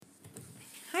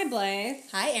Blythe.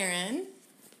 Hi, Erin.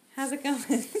 How's it going?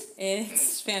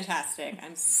 It's fantastic.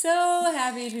 I'm so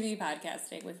happy to be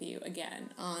podcasting with you again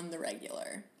on the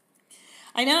regular.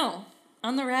 I know.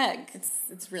 On the reg.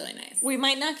 It's really nice. We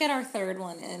might not get our third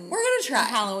one in. We're going to try.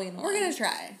 Halloween one. We're going to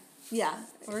try. Yeah.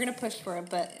 We're going to push for it,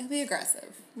 but It'll be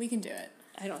aggressive. We can do it.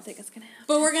 I don't think it's going to happen.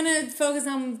 But we're going to focus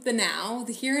on the now,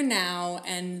 the here and now,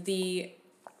 and the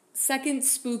second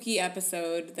spooky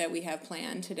episode that we have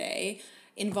planned today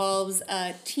involves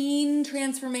teen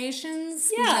transformations.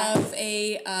 Yeah.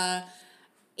 We have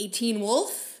a teen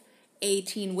wolf, a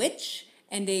teen witch,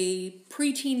 and a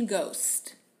preteen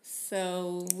ghost.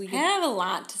 So I have a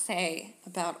lot to say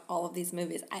about all of these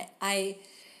movies. I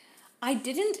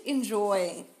didn't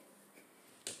enjoy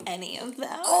any of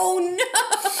them. Oh no!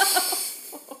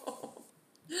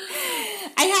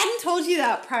 I hadn't told you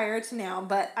that prior to now,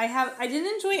 but I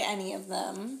didn't enjoy any of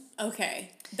them.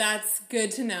 Okay, that's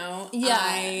good to know.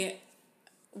 Yeah.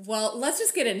 Well, let's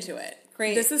just get into it.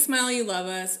 Great. This is Smile You Love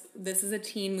Us. This is a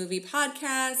teen movie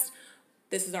podcast.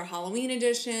 This is our Halloween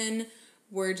edition.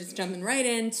 We're just jumping right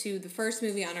into the first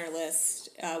movie on our list,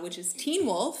 which is Teen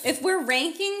Wolf. If we're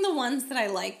ranking the ones that I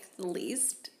like the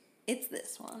least, it's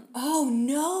this one. Oh,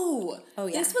 no. Oh,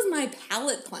 yeah. This was my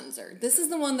palate cleanser. This is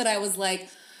the one that I was like,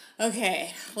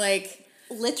 okay, like...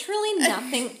 Literally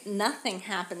nothing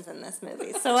happens in this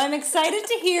movie. So I'm excited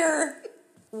to hear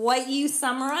what you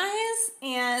summarize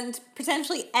and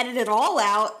potentially edit it all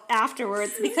out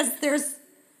afterwards because there's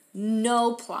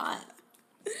no plot.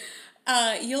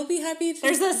 You'll be happy to...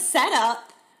 There's a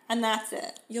setup, and that's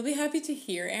it. You'll be happy to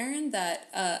hear, Erin, that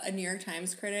a New York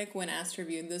Times critic, when asked to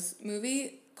review this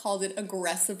movie, called it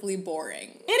aggressively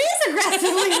boring. It is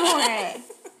aggressively boring.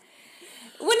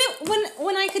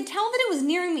 When I could tell that it was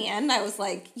nearing the end, I was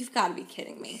like, you've got to be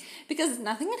kidding me. Because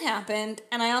nothing had happened,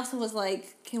 and I also was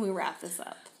like, can we wrap this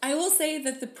up? I will say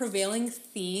that the prevailing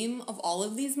theme of all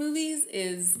of these movies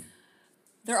is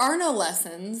there are no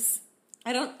lessons.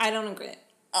 I don't agree.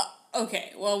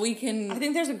 Okay, well, we can... I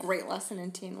think there's a great lesson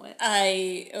in Teen Witch.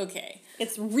 Okay.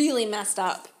 It's really messed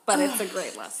up, but it's a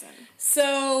great lesson.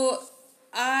 So,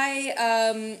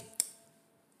 I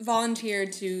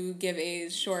volunteered to give a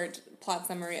short plot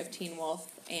summary of Teen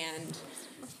Wolf, and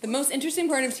the most interesting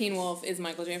part of Teen Wolf is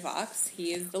Michael J. Fox.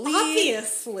 He is the lead.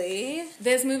 Obviously.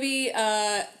 This movie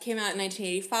came out in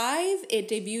 1985. It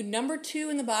debuted number 2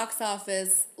 in the box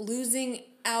office, losing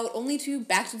out only to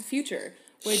Back to the Future.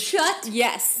 Shut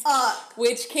up.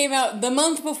 Which came out the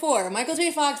month before. Michael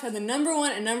J. Fox had the number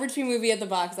 1 and number 2 movie at the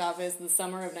box office in the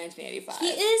summer of 1985. He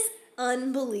is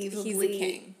unbelievably He's a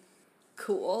king.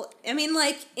 Cool. I mean,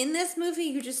 like, in this movie,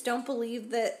 you just don't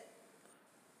believe that,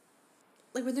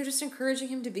 like, when they're just encouraging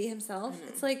him to be himself,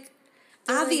 it's like,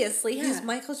 obviously, he's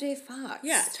Michael J. Fox.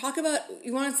 Yeah, talk about,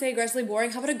 you want to say aggressively boring?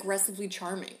 How about aggressively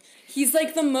charming? He's,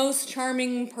 like, the most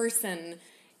charming person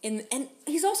and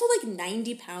he's also like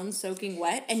 90 pounds soaking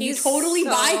wet, and you totally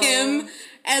buy him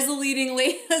as a leading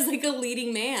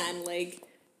man. Like,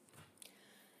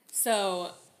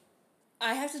 so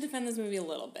I have to defend this movie a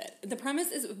little bit. The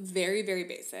premise is very, very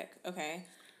basic. Okay,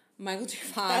 Michael J.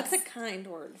 Fox. That's a kind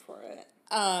word for it.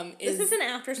 This is an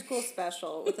after-school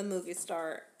special with a movie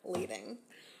star leading.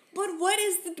 But what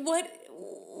is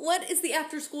the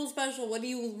after school special? What do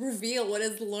you reveal? What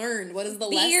is learned? What is the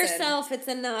lesson? Be yourself. It's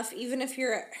enough, even if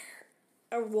you're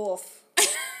a wolf.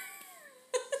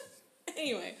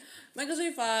 Anyway, Michael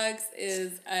J. Fox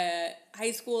is a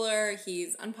high schooler.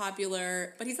 He's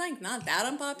unpopular, but he's like not that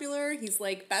unpopular. He's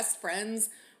like best friends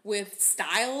with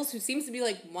Styles, who seems to be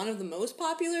like one of the most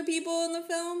popular people in the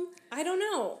film. I don't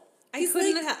know.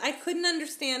 I couldn't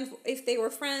understand if they were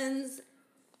friends.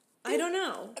 I don't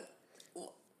know.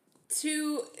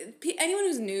 To anyone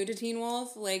who's new to Teen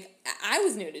Wolf, like, I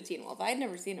was new to Teen Wolf. I had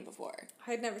never seen it before.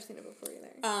 I had never seen it before either.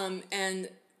 And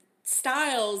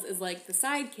Styles is, like, the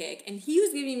sidekick, and he was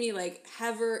giving me, like,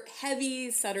 heavy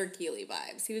Sutter Keeley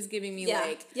vibes. He was giving me,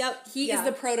 he is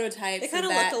the prototype. They kind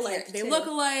of look alike, They look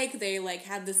alike. They, like,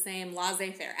 have the same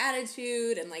laissez-faire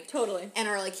attitude, and, like... Totally. And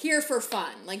are, like, here for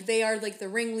fun. Like, they are, like, the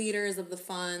ringleaders of the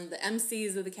fun, the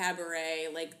MCs of the cabaret,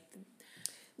 like...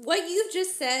 What you've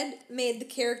just said made the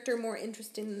character more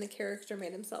interesting than the character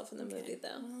made himself in the movie,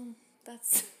 though. Well,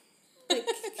 that's... Like,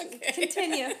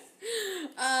 continue.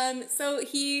 So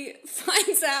he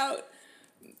finds out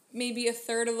maybe a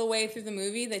third of the way through the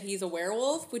movie that he's a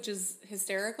werewolf, which is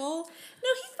hysterical.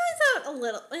 No, he finds out a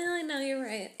little. Well, I know, you're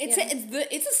right.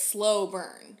 It's a slow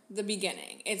burn, the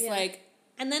beginning. It's like...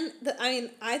 And then,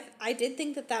 I did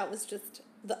think that was just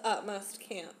the utmost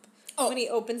camp. Oh. When he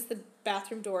opens the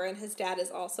bathroom door and his dad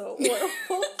is also a werewolf.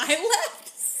 I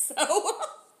laughed so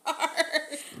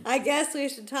hard. I guess we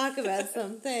should talk about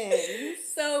some things.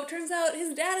 So, turns out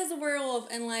his dad is a werewolf,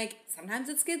 and, like, sometimes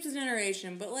it skips a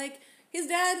generation, but, like, his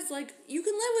dad's like, you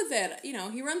can live with it. You know,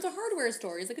 he runs a hardware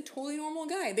store. He's, like, a totally normal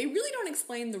guy. They really don't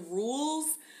explain the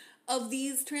rules of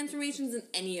these transformations in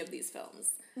any of these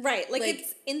films. Right. Like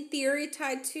it's, in theory,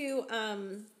 tied to,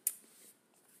 no,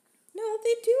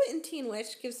 they do it in Teen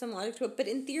Witch, give some logic to it, but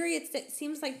in theory, it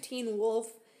seems like Teen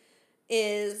Wolf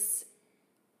is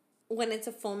when it's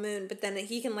a full moon, but then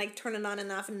he can, like, turn it on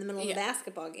and off in the middle of a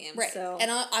basketball game. Right. So.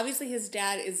 And obviously his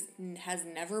dad has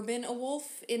never been a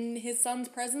wolf in his son's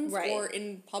presence or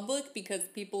in public because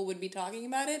people would be talking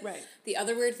about it. Right. The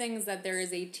other weird thing is that there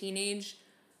is a teenage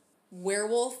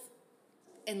werewolf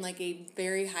in, like, a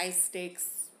very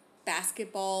high-stakes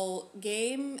basketball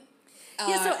game. So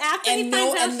after he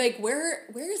finds out... And, like, where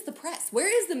is the press?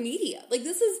 Where is the media? Like,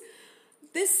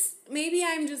 maybe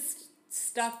I'm just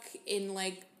stuck in,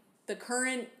 like, the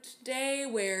current day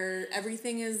where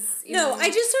everything is, you know... I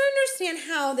just don't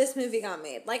understand how this movie got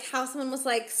made. Like, how someone was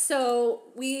like, so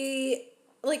we...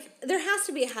 Like, there has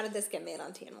to be a how did this get made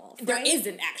on Teen Wolf, right? There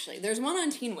isn't, actually. There's one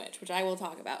on Teen Witch, which I will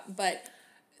talk about. But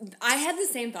I had the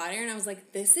same thought, Erin. I was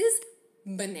like, this is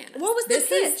bananas. What was the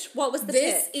pitch? What was the pitch?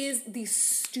 This is the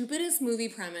stupidest movie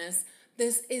premise.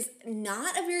 This is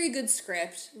not a very good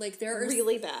script. Like,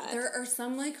 really bad. There are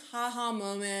some, like, ha-ha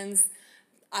moments.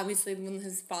 Obviously, when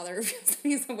his father reveals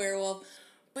he's a werewolf.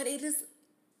 But it is...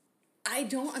 I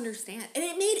don't understand. And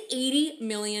it made $80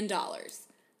 million.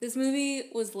 This movie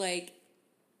was, like,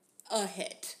 a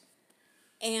hit.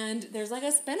 And there's, like,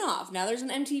 a spinoff. Now there's an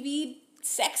MTV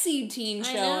sexy teen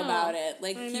show about it.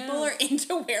 Like, people are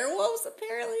into werewolves,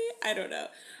 apparently. I don't know.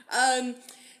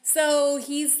 So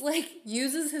he's, like,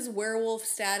 uses his werewolf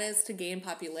status to gain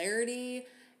popularity.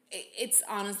 It's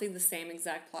honestly the same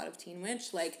exact plot of Teen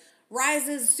Witch. Like,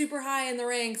 rises super high in the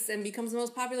ranks and becomes the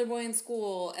most popular boy in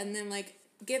school, and then, like,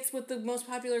 gets with the most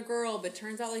popular girl, but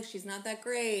turns out, like, she's not that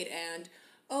great, and,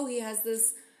 he has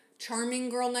this charming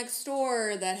girl next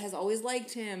door that has always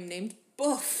liked him, named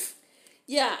Boof.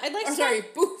 Yeah,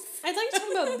 Boof. I'd like to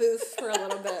talk about Boof for a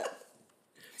little bit.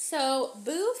 So,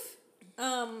 Boof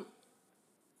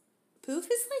is,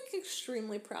 like,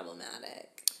 extremely problematic.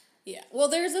 Yeah. Well,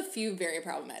 there's a few very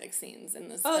problematic scenes in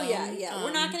this film. Oh, yeah.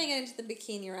 We're not going to get into the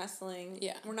bikini wrestling.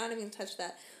 Yeah. We're not even going to touch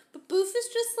that. But Boof is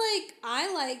just like,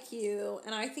 I like you,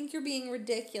 and I think you're being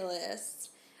ridiculous,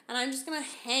 and I'm just going to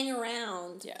hang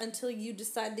around until you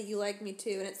decide that you like me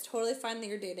too, and it's totally fine that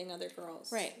you're dating other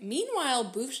girls. Right. Meanwhile,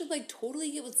 Boof should, like,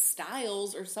 totally get with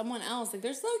Styles or someone else. Like,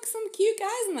 there's, like, some cute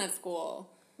guys in that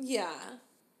school. Yeah.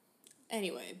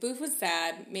 Anyway, Boof was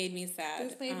sad, made me sad.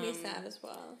 Boof made me sad as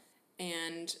well.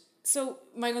 And... So,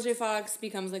 Michael J. Fox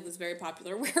becomes, like, this very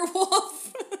popular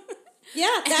werewolf. Yeah,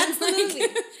 that's the movie.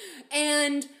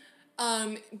 And,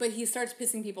 but he starts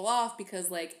pissing people off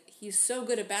because, like, he's so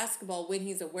good at basketball when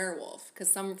he's a werewolf.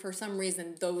 Because for some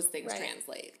reason, those things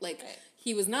translate. Like,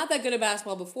 he was not that good at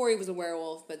basketball before he was a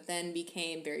werewolf, but then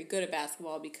became very good at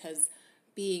basketball because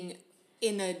being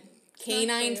in a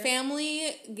canine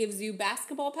family gives you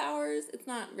basketball powers. It's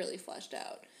not really fleshed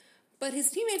out. But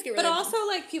his teammates get really... But also,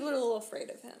 like, people are a little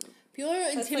afraid of him. People are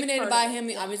intimidated by him.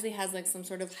 He obviously has, like, some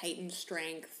sort of heightened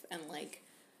strength and, like,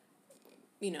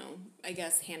 you know, I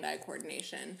guess hand-eye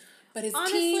coordination. But his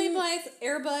Honestly, Blythe,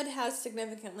 Air Bud has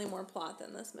significantly more plot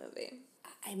than this movie.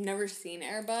 I've never seen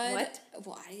Air Bud. What?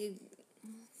 Well,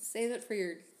 save it for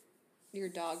your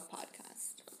dog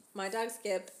podcast. My dog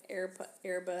Skip, Air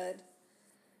Bud.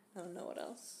 I don't know what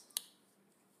else.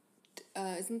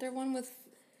 Isn't there one with...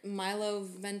 Milo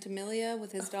Ventimiglia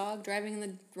with his dog, Driving in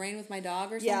the Rain with My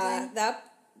Dog or something? Yeah,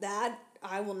 that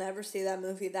I will never see that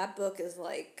movie. That book is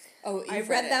like... Oh, I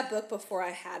read that book before I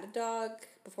had a dog,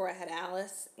 before I had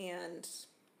Alice, and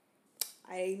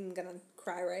I'm going to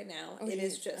cry right now. It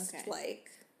is just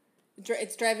like...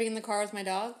 It's Driving in the Car with My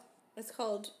Dog? It's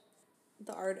called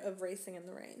The Art of Racing in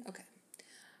the Rain. Okay.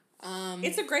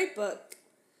 It's a great book,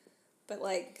 but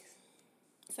like...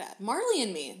 Sad. Marley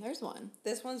and Me. There's one.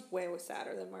 This one's way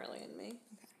sadder than Marley and Me.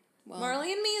 Okay. Well,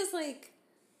 Marley and Me is like,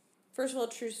 first of all,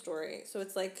 true story. So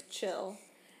it's like chill,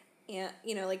 and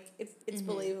you know, like it's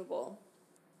believable.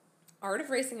 Art of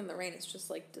Racing in the Rain is just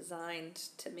like designed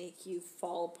to make you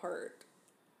fall apart.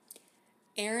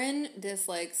 Erin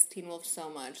dislikes Teen Wolf so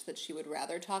much that she would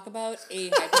rather talk about a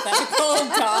hypothetical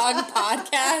dog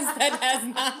podcast that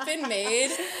has not been made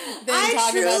than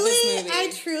talk about this movie. I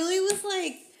truly was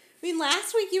like. I mean,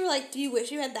 last week you were like, do you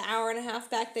wish you had the hour and a half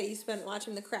back that you spent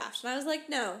watching The Craft? And I was like,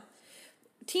 no.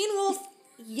 Teen Wolf,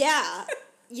 yeah.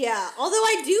 Although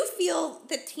I do feel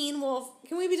that Teen Wolf...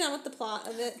 Can we be done with the plot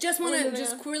of it? Just want to,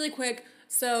 just really quick.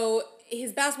 So,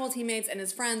 his basketball teammates and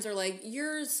his friends are like,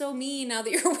 you're so mean now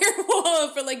that you're a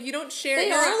werewolf, or like you don't share.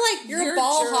 You're a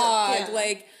ball hog. Yeah.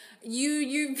 Like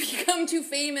you become too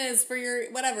famous for your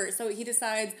whatever. So he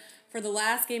decides for the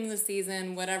last game of the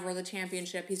season, whatever the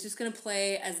championship, he's just gonna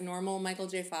play as normal Michael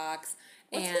J. Fox.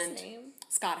 What's his name?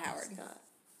 Scott Howard.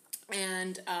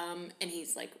 And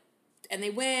he's like. And they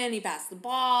win. He passed the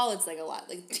ball. It's like a lot.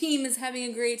 Like the team is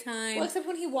having a great time. Well, except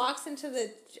when he walks into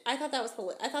the, I thought that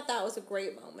was a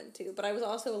great moment too. But I was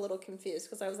also a little confused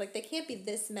because I was like, they can't be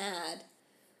this mad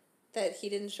that he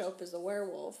didn't show up as a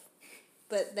werewolf.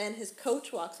 But then his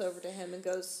coach walks over to him and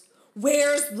goes,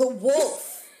 "Where's the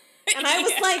wolf?" And I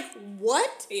was like,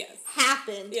 what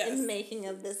happened in making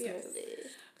of this movie?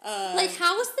 Like,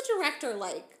 how was the director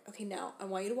like? Okay, now I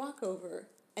want you to walk over.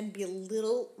 And be a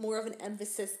little more of an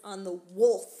emphasis on the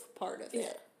wolf part of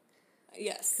it.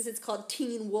 Yes. Because it's called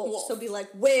Teen Wolf. So be like,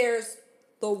 where's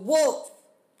the wolf?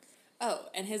 Oh,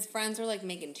 and his friends are like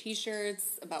making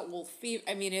t-shirts about wolf fever.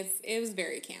 I mean, it was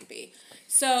very campy.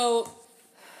 So,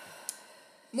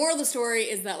 moral of the story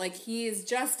is that like he is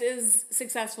just as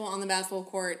successful on the basketball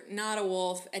court, not a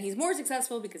wolf, and he's more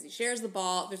successful because he shares the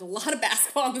ball. There's a lot of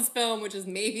basketball in this film, which is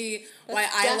maybe why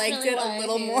I liked it a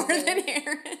little more than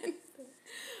Aaron.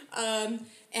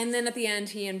 And then at the end,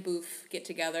 he and Boof get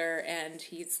together, and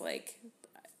he's like,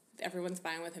 everyone's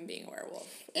fine with him being a werewolf.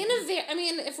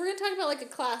 If we're gonna talk about like a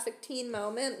classic teen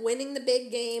moment, winning the big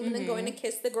game and then going to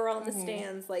kiss the girl in the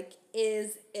stands, like,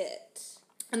 is it?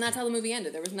 And that's how the movie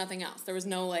ended. There was nothing else. There was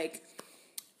no like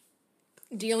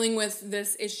dealing with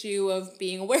this issue of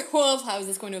being a werewolf. How is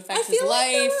this going to affect his life?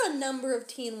 I feel like there were a number of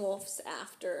Teen Wolves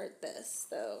after this,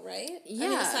 though, right? Yeah. I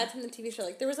mean, aside from the TV show,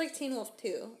 like there was like Teen Wolf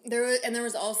 2. There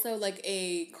was also like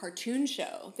a cartoon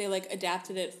show. They like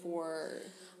adapted it for.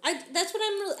 That's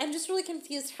what I'm just really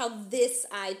confused how this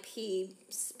IP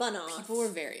spun off. People were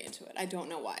very into it. I don't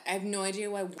know why. I have no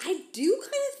idea why. I do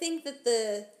kind of think that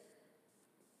the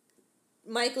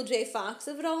Michael J. Fox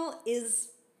of it all is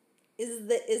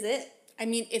it. I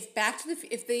mean,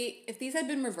 if these had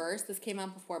been reversed, this came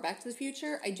out before Back to the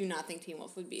Future, I do not think Teen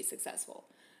Wolf would be successful.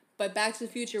 But Back to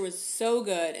the Future was so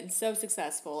good and so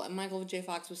successful, and Michael J.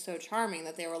 Fox was so charming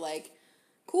that they were like,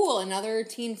 cool, another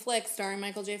teen flick starring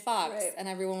Michael J. Fox. Right. And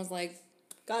everyone was like,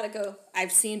 gotta go.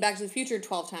 I've seen Back to the Future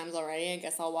 12 times already, I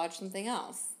guess I'll watch something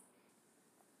else.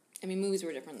 I mean, movies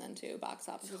were different then, too. Box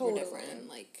offices were different.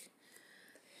 Like,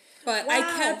 but wow. I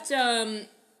kept trying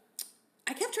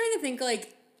to think,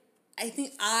 like, I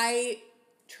think I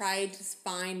tried to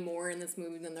find more in this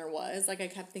movie than there was. Like, I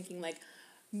kept thinking, like,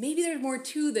 maybe there's more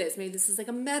to this. Maybe this is, like,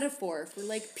 a metaphor for,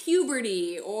 like,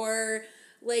 puberty. Or,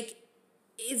 like,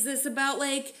 is this about,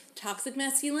 like, toxic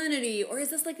masculinity? Or is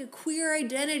this, like, a queer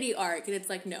identity arc? And it's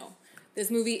like, no. This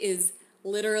movie is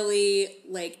literally,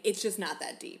 like, it's just not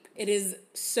that deep. It is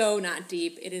so not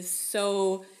deep. It's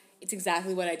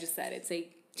exactly what I just said. It's a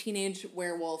teenage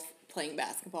werewolf playing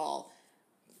basketball,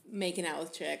 making out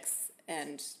with chicks,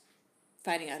 and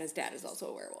finding out his dad is also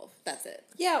a werewolf. That's it.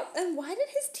 Yeah, and why did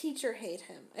his teacher hate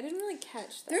him? I didn't really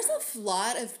catch that. There's a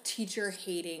lot of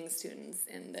teacher-hating students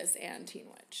in this and Teen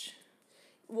Witch.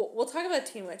 We'll talk about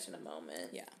Teen Witch in a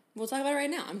moment. Yeah. We'll talk about it right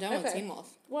now. I'm done with Teen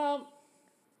Wolf. Well,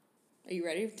 are you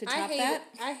ready to top that?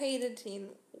 I hated Teen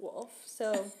Wolf,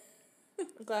 so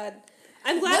I'm glad.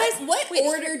 What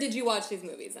order did you watch these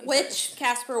movies in? Witch,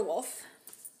 Casper, Wolf.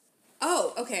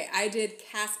 Oh, okay. I did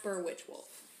Casper, Witch, Wolf.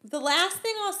 The last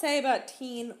thing I'll say about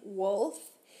Teen Wolf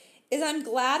is I'm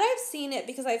glad I've seen it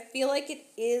because I feel like it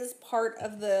is part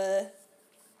of the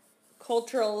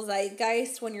cultural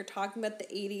zeitgeist when you're talking about the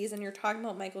 80s and you're talking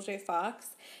about Michael J. Fox.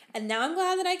 And now I'm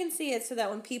glad that I can see it so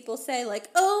that when people say, like,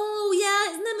 oh,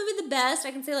 yeah, isn't that movie the best?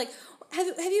 I can say, like,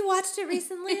 have you watched it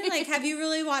recently? Like, have you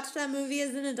really watched that movie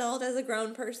as an adult, as a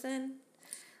grown person?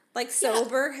 Like,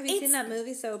 Sober. Yeah, have you seen that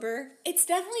movie, Sober? It's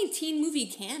definitely teen movie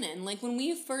canon. Like, when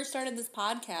we first started this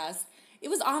podcast, it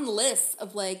was on lists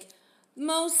of, like,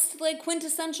 most, like,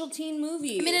 quintessential teen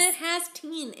movies. I mean, and it has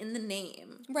teen in the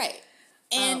name. Right.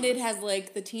 And it has,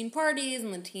 like, the teen parties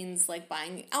and the teens, like,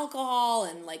 buying alcohol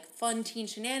and, like, fun teen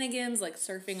shenanigans, like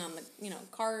surfing on the,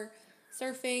 car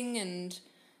surfing and...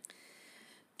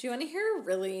 Do you want to hear a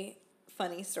really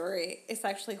funny story? It's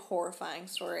actually a horrifying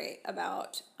story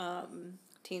about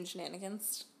teen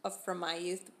shenanigans from my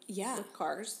youth with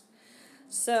cars.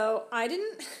 So I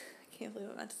can't believe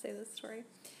I'm about to say this story.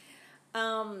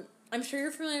 I'm sure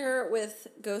you're familiar with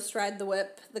Ghost Ride the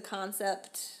Whip, the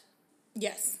concept.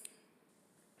 Yes.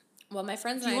 Well, my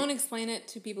friends Do you want to explain it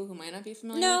to people who might not be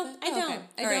familiar with it? No, I don't.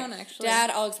 Okay. I don't, actually.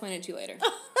 Dad, I'll explain it to you later.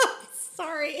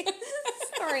 Sorry.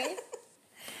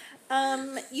 That's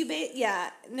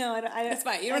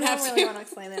fine. You don't I have really to. want to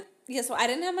explain it. Yeah, so I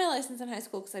didn't have my license in high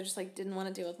school because I just like didn't want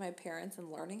to deal with my parents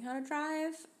and learning how to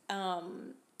drive.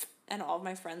 And all of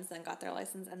my friends then got their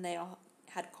license, and they all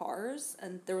had cars,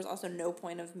 and there was also no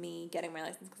point of me getting my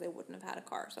license because I wouldn't have had a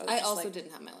car. So I also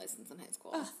didn't have my license in high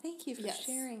school. Oh, thank you for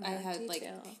sharing that I had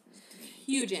detail.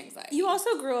 huge anxiety. You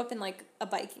also grew up in like a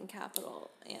biking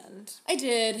capital, and I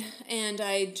did, and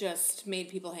I just made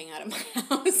people hang out at my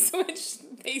house, which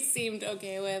they seemed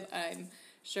okay with. I'm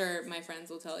sure my friends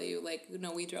will tell you, like,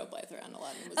 no, we drove Blythe around a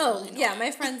lot. And it was really yeah,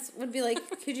 my friends would be like,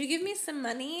 could you give me some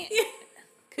money?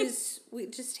 Because we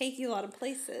just take you a lot of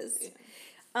places.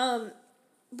 Yeah.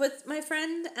 But my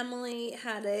friend Emily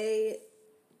had a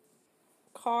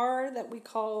car that we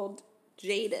called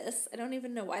Jadis. I don't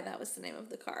even know why that was the name of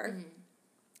the car. Mm-hmm.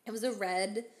 It was a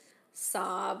red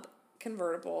Saab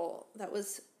convertible that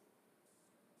was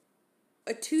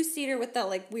a 2-seater with that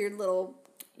like weird little,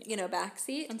 back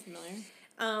seat. I'm familiar.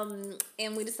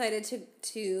 And we decided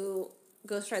to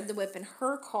ghost ride the whip in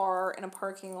her car in a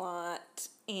parking lot,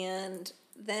 and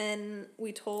then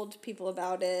we told people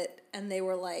about it, and they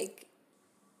were like,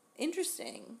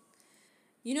 interesting.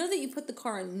 You know that you put the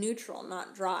car in neutral,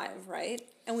 not drive, right?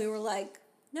 And we were like,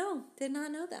 no, did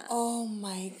not know that. Oh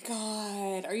my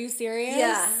God. Are you serious?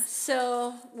 Yeah.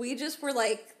 So we just were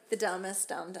like the dumbest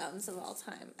dum-dums of all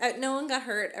time. No one got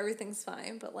hurt. Everything's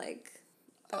fine. But like,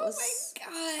 that was my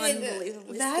God.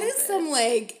 Unbelievably That stupid. is some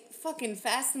like fucking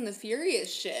Fast and the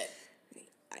Furious shit.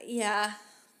 Yeah.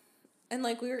 And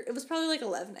like it was probably like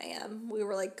 11 a.m. We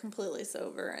were like completely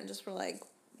sober and just were like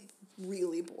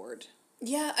really bored.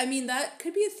 Yeah, I mean, that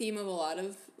could be a theme of a lot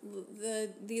of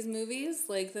these movies,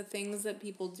 like the things that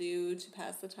people do to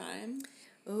pass the time.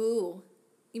 Ooh.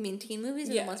 You mean teen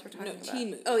movies or the ones we're talking about? Teen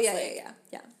movies. Oh, yeah, like,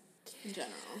 yeah. In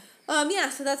general.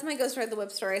 Yeah, so that's my Ghost Ride the Whip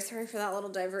story. Sorry for that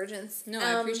little divergence. No,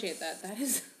 I appreciate that.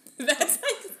 That's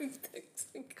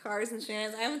like... Cars and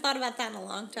shenanigans. I haven't thought about that in a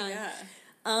long time.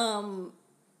 Yeah.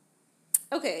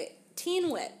 Okay,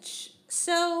 Teen Witch.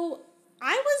 So,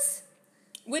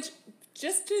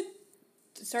 just to...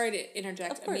 Sorry to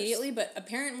interject immediately, but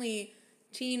apparently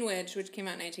Teen Witch, which came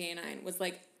out in 1989, was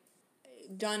like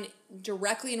done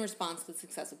directly in response to the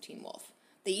success of Teen Wolf.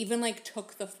 They even like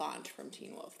took the font from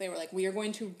Teen Wolf. They were like, we are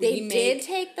going to remake... They did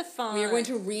take the font. We are going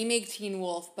to remake Teen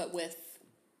Wolf, but with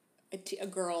a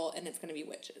girl, and it's going to be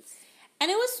witches. And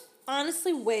it was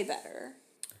honestly way better.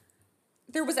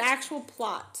 There was actual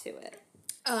plot to it.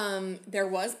 There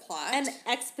was plot. And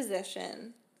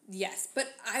exposition. Yes,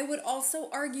 but I would also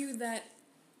argue that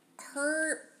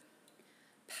her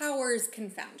powers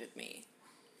confounded me.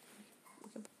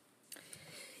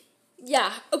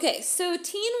 Yeah, okay, so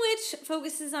Teen Witch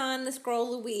focuses on this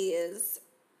girl, Louise.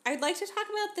 I'd like to talk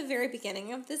about the very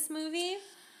beginning of this movie.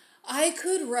 I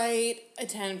could write a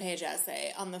 10-page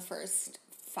essay on the first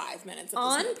 5 minutes of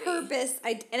this movie. On purpose,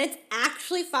 and it's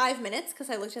actually 5 minutes,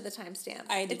 because I looked at the timestamp.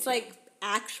 It's like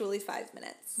actually 5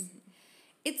 minutes. Mm-hmm.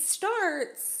 It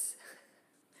starts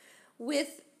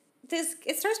with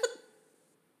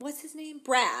what's his name?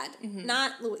 Brad,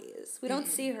 not Louise. We don't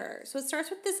see her. So it starts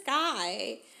with this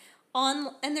guy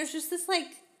and there's just this like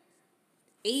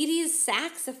 80s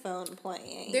saxophone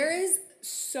playing. There is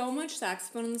so much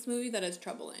saxophone in this movie that is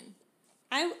troubling.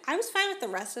 I was fine with the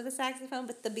rest of the saxophone,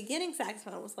 but the beginning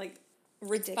saxophone was like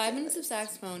ridiculous. It's 5 minutes of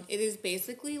saxophone. It is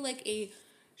basically like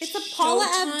it's a Paula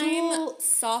Abdul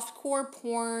softcore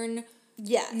porn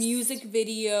yes. music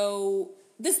video.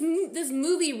 This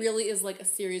movie really is like a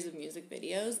series of music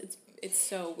videos. It's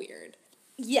so weird.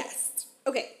 Yes.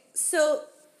 Okay. So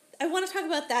I want to talk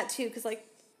about that too, because like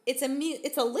it's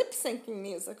a lip syncing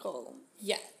musical.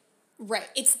 Yeah. Right.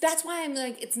 That's why I'm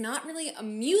like, it's not really a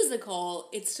musical.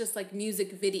 It's just like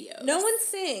music videos. No one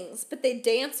sings, but they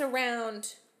dance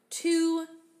around to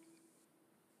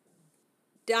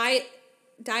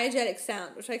diegetic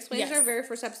sound, which I explained in our very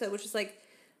first episode, which is like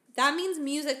that means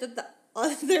music that the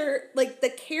other, like, the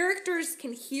characters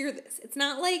can hear this. It's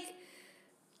not like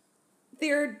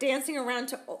they're dancing around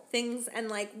to things and,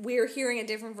 like, we're hearing a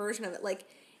different version of it. Like,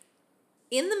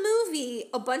 in the movie,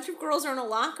 a bunch of girls are in a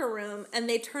locker room and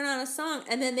they turn on a song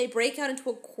and then they break out into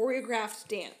a choreographed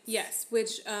dance. Yes,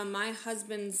 which my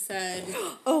husband said...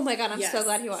 Oh my God, I'm so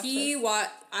glad he watched this.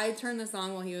 I turned this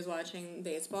on while he was watching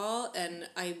baseball, and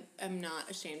I am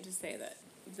not ashamed to say that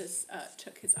this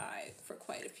took his eye for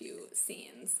quite a few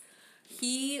scenes.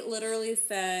 He literally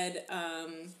said,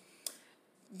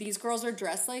 these girls are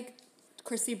dressed like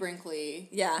Chrissy Brinkley.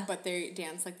 Yeah. But they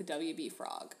dance like the WB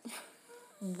Frog.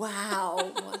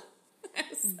 Wow.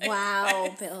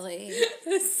 Wow, Billy.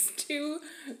 That's two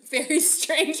very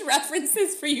strange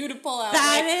references for you to pull out.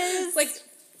 That is... Like,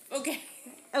 okay.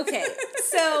 Okay,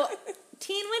 so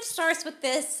Teen Witch starts with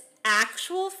this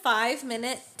actual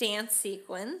 5-minute dance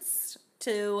sequence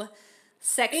to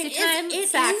Sexy Time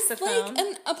Saxophone. It's like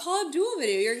an a Paula Abdul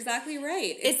video. You're exactly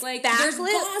right. It's like backlit. There's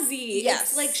gauzy. Yes.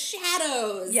 It's like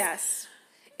shadows. Yes.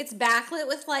 It's backlit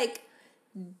with like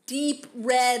deep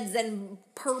reds and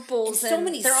purples. And so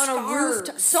many they're scarves. on a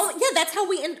rooftop. Yeah, that's how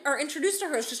we are introduced to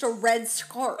her. It's just a red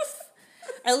scarf.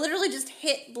 I literally just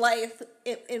hit Blythe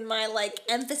in my like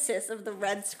emphasis of the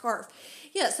red scarf.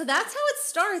 Yeah, so that's how it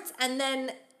starts, and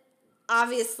then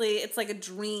obviously it's like a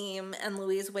dream, and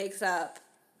Louise wakes up,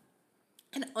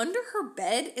 and under her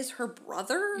bed is her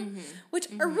brother, which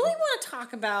I really want to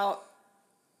talk about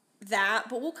that,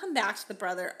 but we'll come back to the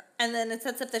brother. And then it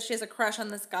sets up that she has a crush on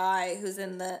this guy who's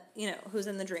in the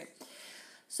dream.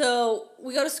 So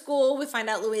we go to school. We find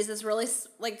out Louise is really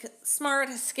like smart,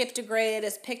 has skipped a grade,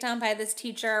 is picked on by this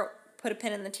teacher. Put a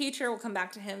pin in the teacher. We'll come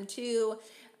back to him too.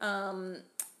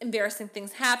 Embarrassing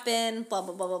things happen. Blah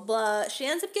blah blah blah blah. She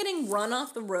ends up getting run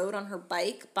off the road on her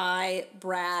bike by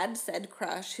Brad, said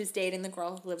crush, who's dating the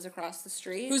girl who lives across the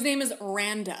street, whose name is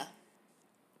Randa.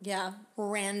 Yeah,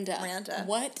 Randa.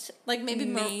 What? Like maybe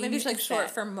it's like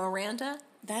short for Miranda.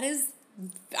 That is.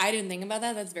 I didn't think about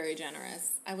that. That's very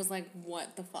generous. I was like,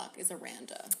 what the fuck is a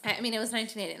Randa? I mean, it was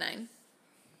 1989.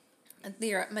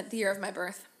 The year of my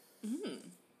birth.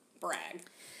 Brag.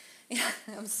 Yeah,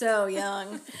 I'm so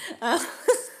young.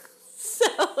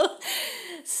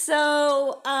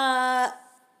 So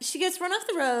she gets run off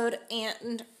the road,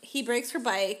 and he breaks her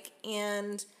bike,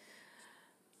 and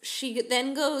she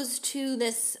then goes to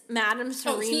this Madame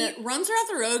Serena. He runs her off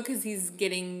the road because he's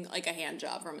getting like a hand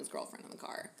job from his girlfriend in the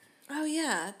car. Oh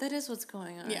yeah, that is what's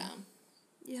going on. Yeah.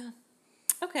 Yeah.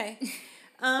 Okay.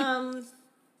 And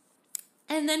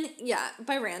then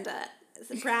by Randa,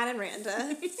 Brad and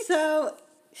Randa. So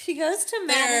she goes to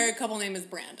Their couple name is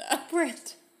Branda.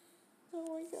 Brand.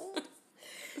 Oh my god.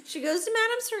 She goes to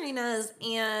Madame Serena's,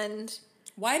 and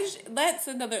why does that's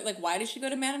another like why does she go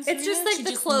to Madame Serena? It's just like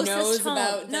the closest home.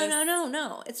 About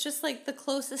no. It's just like the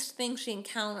closest thing she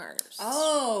encounters.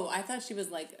 Oh, I thought she was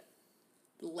like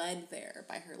led there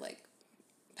by her like.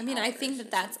 I mean, I think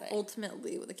that's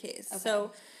ultimately the case. Okay.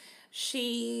 So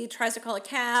she tries to call a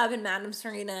cab, and Madame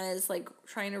Serena is like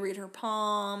trying to read her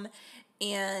palm.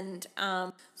 And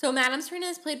so Madame Serena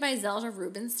is played by Zelda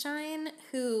Rubinstein,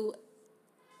 who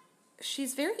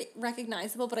she's very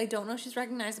recognizable, but I don't know if she's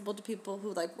recognizable to people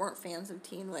who like weren't fans of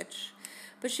Teen Witch.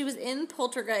 But she was in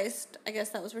Poltergeist. I guess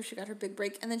that was where she got her big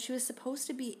break. And then she was supposed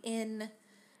to be in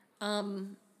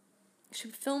she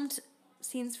filmed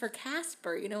scenes for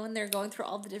Casper, when they're going through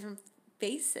all the different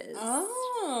faces.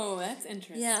 Oh, that's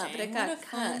interesting. Yeah, but it got what a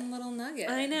cut. Fun little nugget.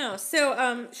 I know.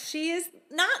 So she is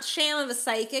not sham of a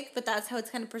psychic, but that's how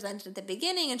it's kind of presented at the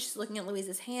beginning. And she's looking at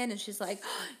Louise's hand, and she's like,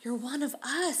 oh, "You're one of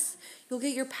us. You'll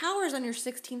get your powers on your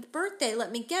 16th birthday.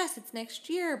 Let me guess, it's next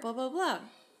year. Blah blah blah.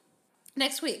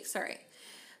 Next week. Sorry."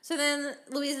 So then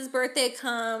Louise's birthday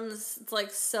comes. It's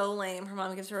like so lame. Her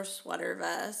mom gives her a sweater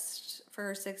vest for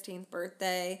her 16th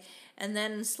birthday. And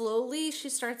then slowly she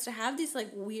starts to have these like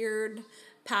weird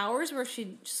powers where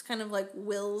she just kind of like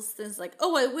wills things like,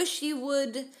 "Oh, I wish you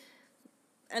would."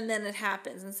 And then it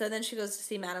happens. And so then she goes to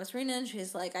see Madame Serena, and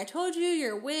she's like, "I told you,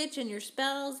 you're a witch, and your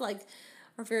spells like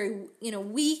are very,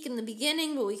 weak in the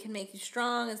beginning, but we can make you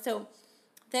strong." And so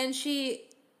then she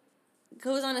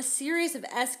goes on a series of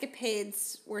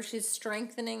escapades where she's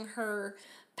strengthening her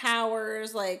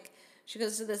powers. Like, she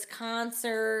goes to this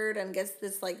concert and gets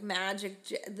this, like,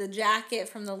 the jacket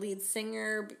from the lead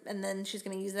singer, and then she's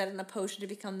going to use that in a potion to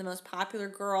become the most popular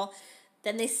girl.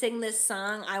 Then they sing this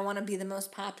song, "I Want to Be the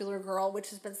Most Popular Girl," which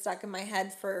has been stuck in my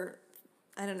head for,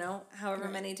 I don't know, however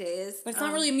many days. But it's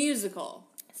not really a musical.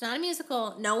 It's not a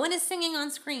musical. No one is singing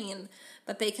on screen,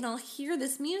 but they can all hear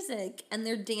this music, and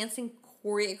they're dancing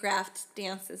choreographed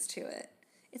dances to it.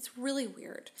 It's really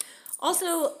weird.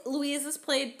 Also, Louise is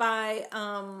played by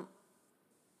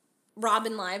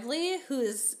Robin Lively, who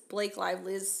is Blake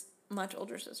Lively's much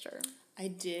older sister. I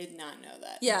did not know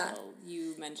that until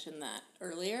you mentioned that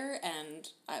earlier, and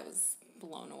I was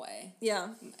blown away. Yeah.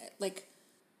 Like,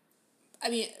 I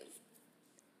mean,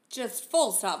 just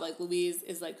full stop, like, Louise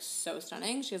is, like, so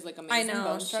stunning. She has, like, amazing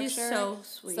bone structure. She's so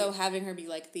sweet. So having her be,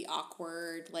 like, the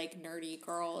awkward, like, nerdy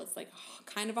girl, it's, like,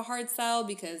 kind of a hard sell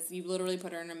because you literally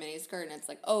put her in a miniskirt and it's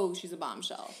like, oh, she's a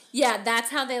bombshell. Yeah, that's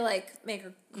how they, like, make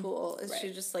her cool, is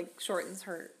she just, like, shortens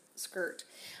her skirt.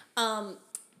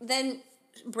 Then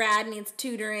Brad needs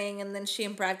tutoring, and then she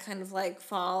and Brad kind of, like,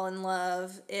 fall in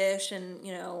love-ish, and,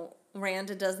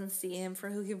 Miranda doesn't see him for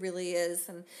who he really is.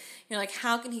 And you're like,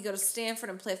 how can he go to Stanford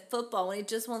and play football when he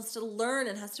just wants to learn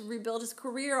and has to rebuild his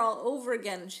career all over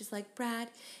again? And she's like, Brad,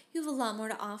 you have a lot more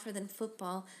to offer than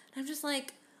football. And I'm just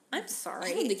like, I'm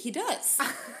sorry. I don't think he does.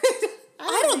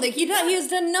 I don't think he does. He has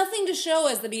done nothing to show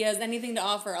us that he has anything to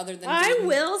offer other than... I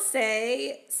will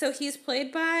say, so he's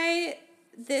played by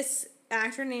this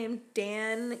actor named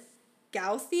Dan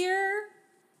Gauthier.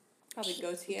 Probably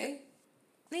Gautier.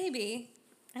 Maybe.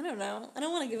 I don't know. I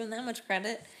don't want to give him that much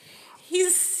credit.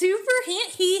 He's super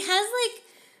he has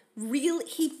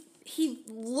he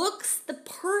looks the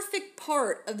perfect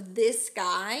part of this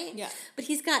guy. Yeah. But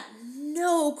he's got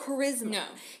no charisma. No.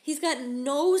 He's got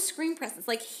no screen presence.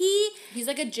 Like he's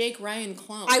like a Jake Ryan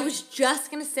clone. I was just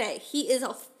going to say, he is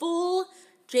a full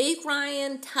Jake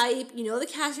Ryan type. You know, the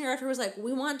casting director was like,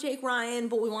 we want Jake Ryan,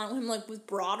 but we want him like with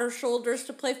broader shoulders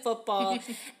to play football.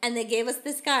 And they gave us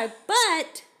this guy.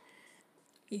 But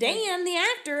Dan, the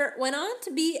actor, went on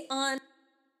to be on...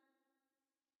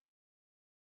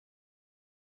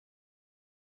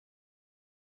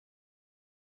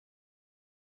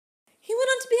 He went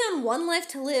on to be on One Life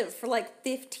to Live for like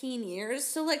 15 years.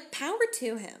 So, like, power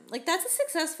to him. Like, that's a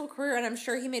successful career, and I'm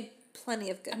sure he made plenty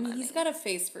of good money. He's got a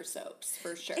face for soaps,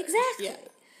 for sure. Exactly. Yeah.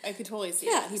 I could totally see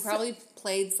that. He probably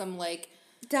played some, like,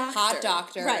 hot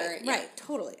doctor. Right, right,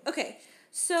 totally. Okay,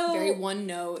 so... Very one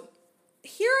note.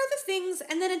 Here are the things,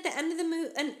 and then at the end of the movie,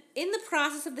 and in the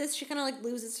process of this, she kind of, like,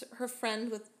 loses her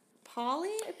friend with Polly,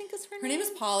 I think is her name. Her name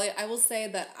is Polly. I will say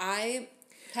that I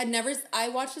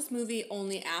watched this movie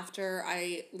only after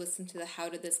I listened to the How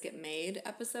Did This Get Made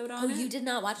episode on it. Oh, you did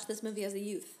not watch this movie as a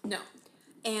youth? No.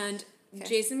 And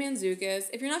Jason Mantzoukas,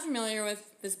 if you're not familiar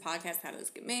with this podcast, How Did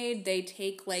This Get Made, they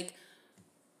take, like,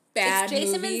 bad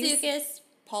movies. It's Jason Mantzoukas,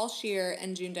 Paul Scheer,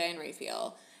 and June Diane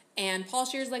Raphael. And Paul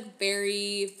Scheer's, like,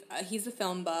 he's a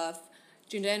film buff.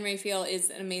 June Diane Raphael is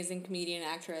an amazing comedian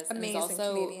and actress. Amazing and is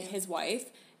also his wife.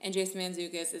 And Jason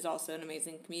Mantzoukas is also an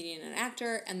amazing comedian and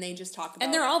actor, and they just talk about...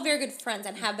 And they're all very good friends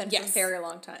and have been for a very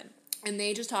long time. And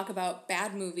they just talk about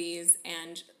bad movies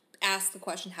and ask the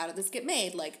question, how did this get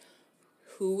made? Like,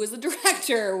 who was the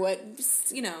director? What,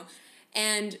 you know...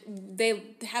 And they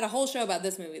had a whole show about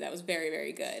this movie that was very,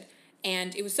 very good.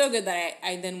 And it was so good that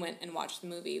I then went and watched the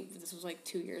movie. This was like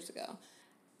 2 years ago.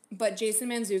 But Jason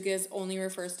Mantzoukas only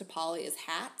refers to Polly as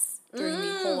hats during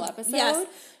the whole episode. Yes.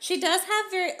 She does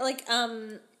have very,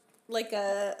 like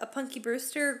a Punky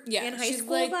Brewster in high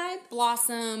school like vibe.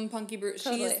 Blossom, Punky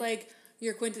Brewster. Totally. She's like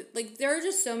your there are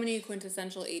just so many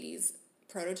quintessential 80s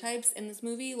prototypes in this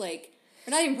movie. Like,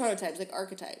 or not even prototypes, like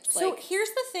archetypes. So here's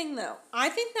the thing, though. I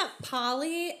think that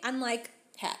Polly and, like,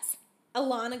 hats.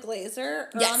 Alana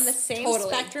Glazer are on the same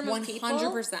spectrum of people.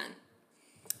 100%.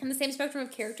 And the same spectrum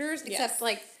of characters, except,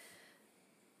 like,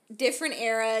 different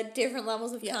era, different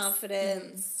levels of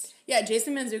confidence. Mm-hmm. Yeah,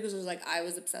 Jason Mantzoukas was like, I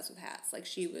was obsessed with hats. Like,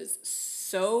 she was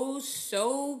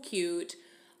so cute.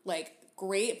 Like,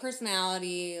 great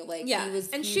personality. Like,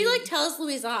 she, like, tells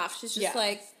Louise off. She's just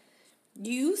like,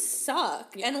 you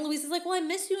suck. Yeah. And Louise is like, well, I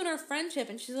miss you in our friendship.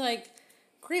 And she's like,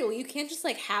 great, well, you can't just,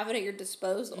 like, have it at your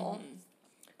disposal. Mm-hmm.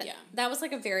 Yeah. That was,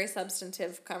 like, a very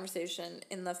substantive conversation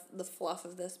in the fluff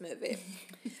of this movie.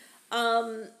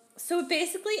 So it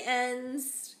basically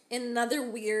ends in another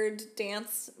weird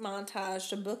dance montage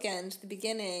to bookend the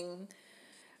beginning,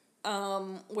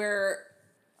 where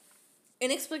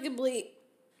inexplicably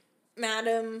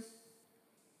Madame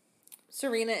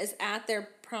Serena is at their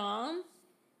prom.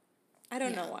 I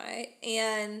don't know why.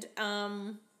 And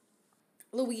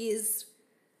Louise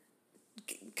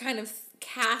kind of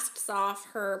casts off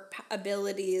her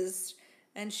abilities,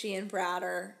 and she and Brad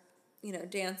are,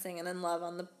 dancing and in love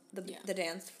on the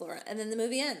dance floor. And then the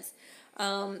movie ends.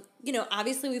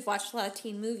 Obviously we've watched a lot of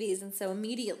teen movies, and so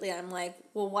immediately I'm like,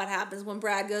 well, what happens when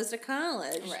Brad goes to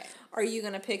college? Right. Are you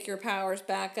going to pick your powers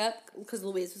back up? Because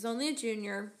Louise was only a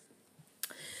junior.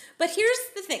 But here's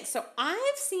the thing. So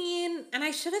I've seen, and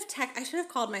I should have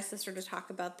called my sister to talk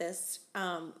about this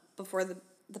before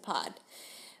the pod.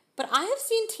 But I have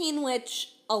seen Teen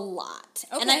Witch a lot.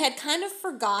 Okay. And I had kind of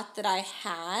forgot that I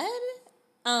had.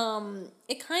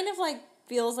 It kind of like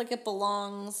feels like it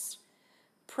belongs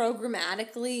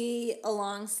programmatically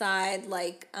alongside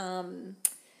like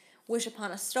Wish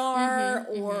Upon a Star,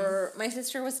 or my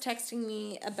sister was texting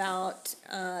me about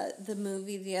the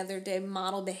movie the other day,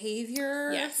 Model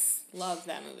Behavior. Yes, love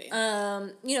that movie.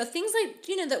 Things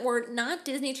like, that were not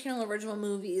Disney Channel original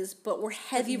movies, but were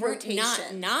heavy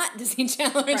rotation. Not Disney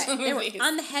Channel original movies. They were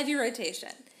on the heavy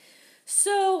rotation.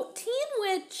 So, Teen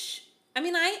Witch, I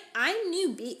mean, I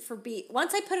knew beat for beat.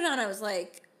 Once I put it on, I was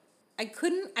like,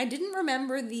 I didn't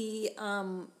remember the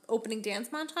opening dance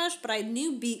montage, but I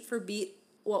knew beat for beat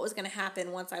what was going to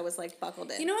happen once I was, like,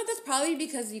 buckled in. You know what? That's probably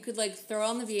because you could, like, throw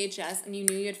on the VHS and you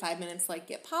knew you had 5 minutes to, like,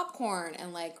 get popcorn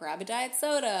and, like, grab a diet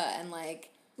soda and, like...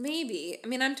 Maybe. I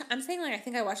mean, I'm saying, like, I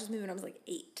think I watched this movie when I was, like,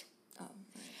 8. Oh.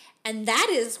 And that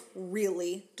is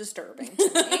really disturbing to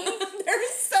me.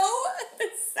 They're so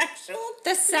sexual.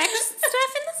 The sex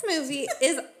stuff in this movie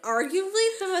is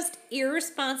arguably the most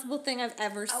irresponsible thing I've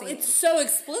ever seen. Oh, it's so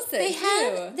explicit, They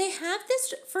have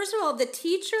this... First of all, the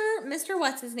teacher, Mr.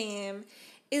 What's-his-name...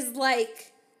 is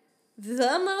like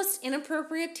the most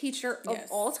inappropriate teacher of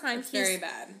all time. He's very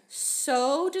bad.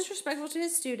 So disrespectful to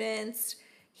his students.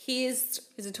 He's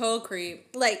a total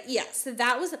creep. Like, yeah, so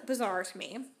that was bizarre to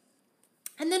me.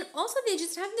 And then also they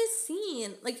just have this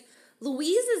scene, like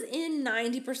Louise is in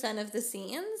 90% of the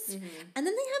scenes. Mm-hmm. And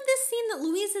then they have this scene that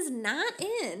Louise is not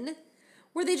in,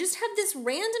 where they just have this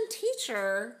random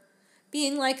teacher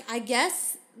being like, I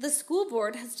guess the school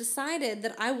board has decided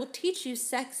that I will teach you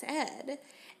sex ed.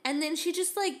 And then she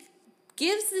just, like,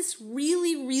 gives this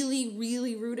really, really,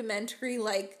 really rudimentary,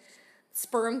 like,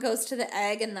 sperm goes to the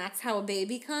egg and that's how a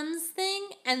baby comes thing.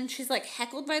 And she's, like,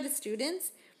 heckled by the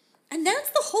students. And that's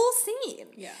the whole scene.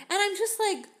 Yeah. And I'm just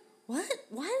like, what?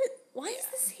 Why is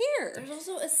this here? There's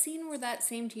also a scene where that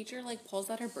same teacher, like,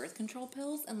 pulls out her birth control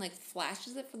pills and, like,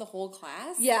 flashes it for the whole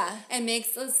class. Yeah. And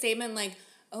makes a statement like,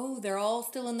 oh, they're all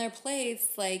still in their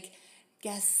place, like...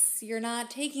 guess you're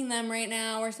not taking them right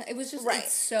now, or something. It was just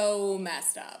it's so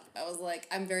messed up. I was like,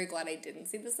 I'm very glad I didn't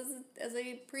see this as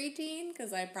a preteen,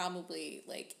 because I probably,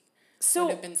 like, would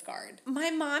have been scarred.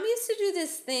 My mom used to do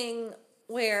this thing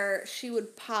where she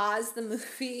would pause the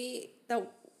movie,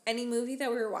 any movie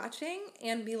that we were watching,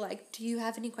 and be like, do you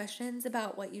have any questions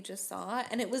about what you just saw?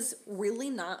 And it was really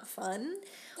not fun.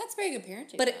 That's very good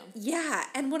parenting, but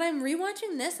and when I'm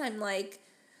rewatching this, I'm like...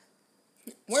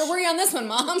 Where were you on this one,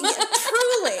 Mom? Yeah,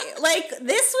 truly. Like,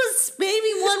 this was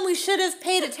maybe one we should have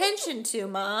paid attention to,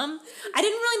 Mom. I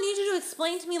didn't really need you to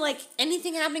explain to me, like,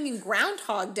 anything happening in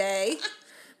Groundhog Day,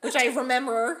 which I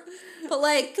remember. But,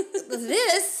 like,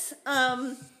 this,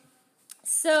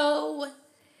 so,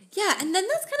 yeah. And then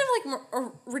that's kind of,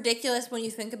 like, ridiculous when you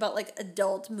think about, like,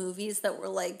 adult movies that were,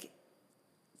 like,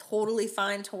 totally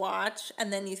fine to watch.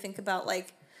 And then you think about,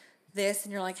 like, this,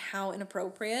 and you're like, how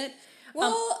inappropriate.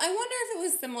 Well, I wonder if it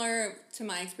was similar to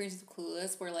my experience with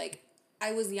Clueless, where, like,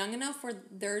 I was young enough where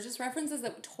there were just references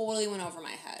that totally went over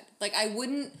my head. Like, I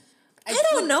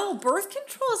don't know. Birth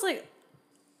control is, like...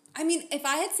 I mean, if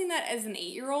I had seen that as an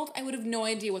 8-year-old, I would have no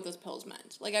idea what those pills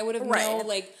meant. Like, I would have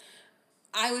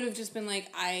I would have just been like,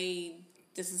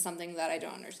 this is something that I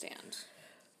don't understand.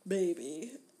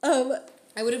 Baby.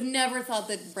 I would have never thought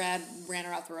that Brad ran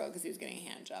her off the road because he was getting a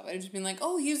hand job. I'd have just been like,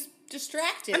 oh, he's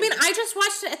distracted. I mean, I just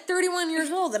watched it at 31 years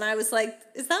old, and I was like,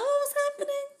 is that what was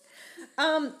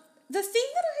happening? The thing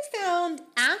that I found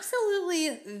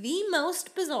absolutely the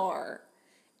most bizarre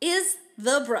is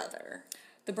the brother.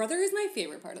 The brother is my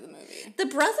favorite part of the movie. The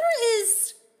brother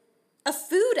is a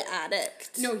food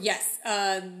addict. No, yes.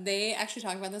 They actually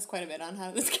talk about this quite a bit on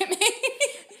how this get made.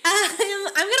 I'm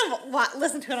going to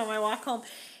listen to it on my walk home.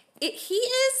 He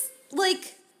is,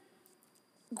 like,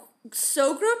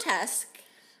 so grotesque.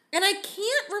 And I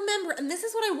can't remember, and this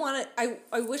is what I wanted,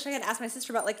 I wish I had asked my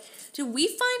sister about, like, do we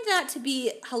find that to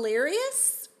be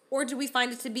hilarious, or do we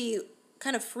find it to be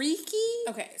kind of freaky?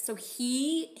 Okay, so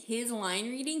his line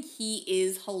reading, he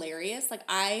is hilarious. Like,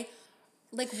 I,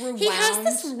 like, rewound. He has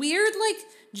this weird, like,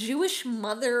 Jewish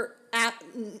mother,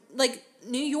 like,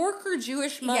 New Yorker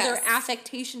Jewish mother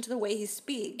affectation to the way he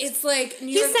speaks. It's like...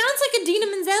 He sounds like Idina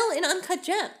Menzel in Uncut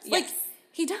Gems. Yes. Like,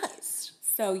 he does.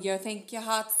 So you think you're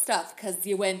hot stuff because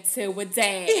you went to a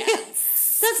dance.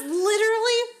 Yes. That's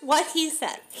literally what he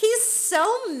said. He's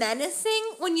so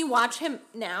menacing when you watch him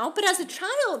now, but as a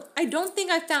child, I don't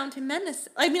think I found him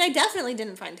menacing. I mean, I definitely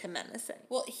didn't find him menacing.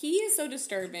 Well, he is so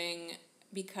disturbing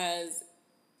because...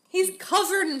 He's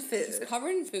covered in food. He's covered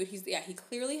in food. He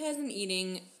clearly has an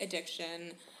eating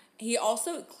addiction. He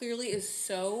also clearly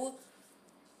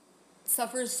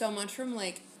suffers so much from,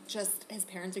 like, just his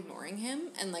parents ignoring him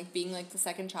and, like, being, like, the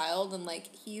second child, and, like,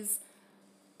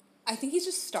 I think he's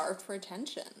just starved for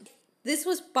attention. This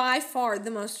was by far the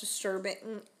most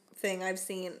disturbing thing I've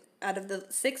seen out of the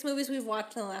 6 movies we've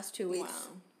watched in the last 2 weeks.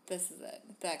 Wow. This is it.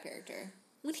 That character.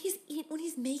 When he's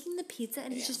making the pizza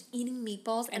and he's just eating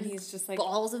meatballs and he's just, like,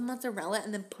 balls of mozzarella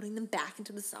and then putting them back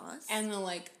into the sauce. And the,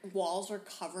 like, walls are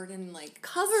covered in, like,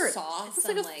 It's sauce.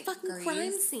 like and, a fucking grease.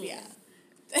 crime scene. Yeah.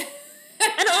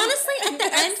 And honestly, at the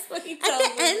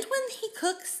end when he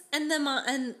cooks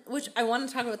and which I want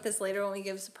to talk about this later when we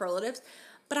give superlatives,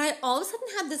 but I all of a sudden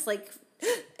had this, like,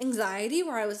 anxiety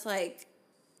where I was like,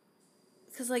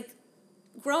 because like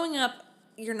growing up,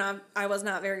 I was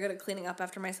not very good at cleaning up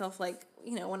after myself, like,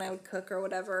 you know, when I would cook or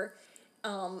whatever.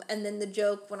 And then the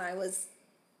joke when I was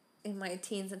in my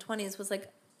teens and 20s was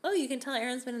like, oh, you can tell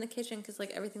Erin's been in the kitchen because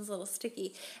like everything's a little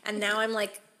sticky. And now I'm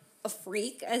like a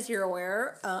freak, as you're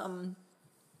aware.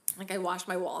 Like I washed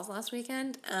my walls last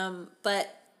weekend.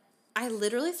 But I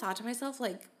literally thought to myself,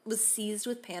 like, was seized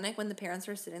with panic when the parents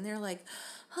were sitting there like,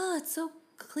 oh, it's so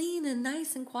clean and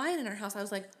nice and quiet in our house. I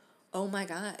was like, oh my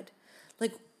God.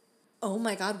 Like, oh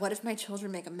my God, what if my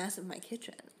children make a mess of my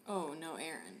kitchen? Oh, no,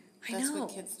 Erin. I know. That's what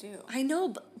kids do. I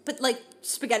know, but like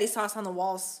spaghetti sauce on the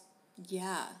walls.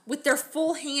 Yeah. With their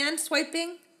full hand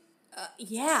swiping?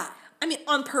 Yeah. I mean,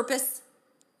 on purpose.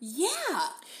 Yeah.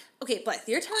 Okay, but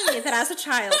you're telling me that as a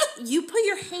child, you put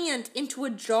your hand into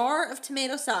a jar of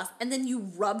tomato sauce and then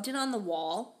you rubbed it on the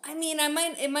wall? I mean,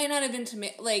 it might not have been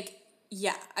tomato, like,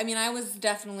 yeah. I mean, I was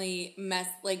definitely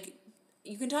like,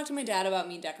 you can talk to my dad about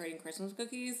me decorating Christmas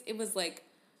cookies. It was like,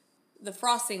 the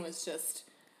frosting was just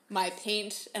my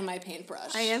paint and my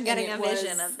paintbrush. I am getting a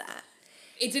vision of that.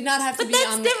 It did not have to be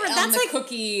on the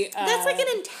cookie. That's like an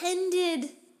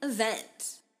intended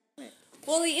event.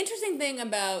 Well, the interesting thing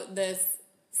about this,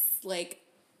 like,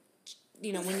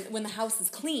 you know, when the house is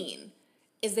clean,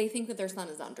 is they think that their son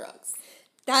is on drugs.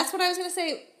 That's what I was going to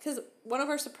say, because one of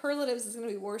our superlatives is going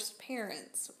to be worst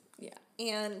parents. Yeah.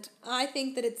 And I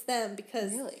think that it's them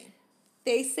because really?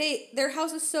 They say their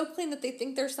house is so clean that they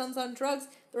think their son's on drugs,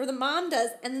 or the mom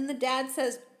does, and then the dad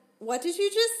says, what did you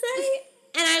just say?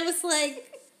 And I was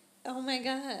like, oh my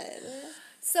God.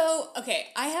 So, okay,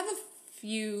 I have a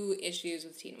few issues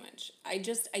with Teen Witch. I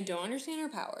don't understand her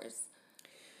powers.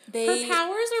 Her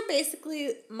powers are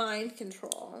basically mind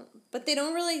control, but they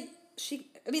don't really,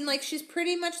 she's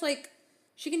pretty much like,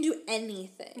 she can do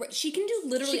anything. Right, she can do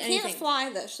literally anything. She can't fly,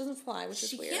 though. She doesn't fly, which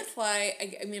is weird. She can't fly.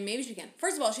 I mean, maybe she can.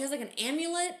 First of all, she has, like, an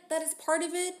amulet that is part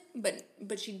of it,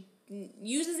 but she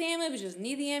uses the amulet, but she doesn't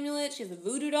need the amulet. She has a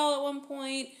voodoo doll at one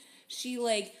point. She,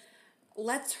 like,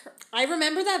 lets her... I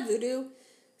remember that voodoo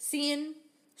scene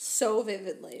so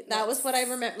vividly. That was what I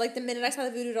remember. Like, the minute I saw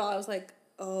the voodoo doll, I was like,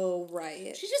 oh,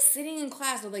 right. She's just sitting in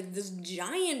class with, like, this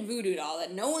giant voodoo doll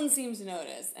that no one seems to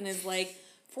notice and is, like,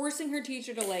 forcing her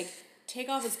teacher to, like, take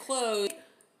off his clothes,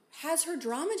 has her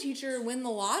drama teacher win the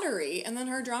lottery, and then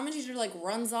her drama teacher, like,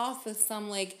 runs off with some,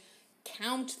 like,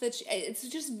 count that it's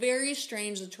just very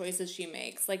strange the choices she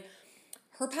makes. Like,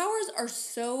 her powers are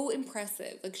so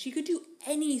impressive. Like, she could do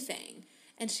anything.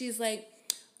 And she's like,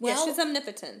 well, yeah, she's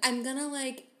omnipotent. I'm gonna,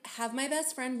 like, have my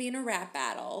best friend be in a rap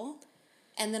battle,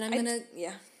 and then I'm gonna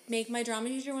make my drama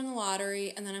teacher win the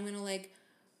lottery, and then I'm gonna, like,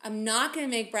 I'm not gonna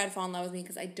make Brad fall in love with me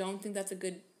because I don't think that's a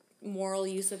good moral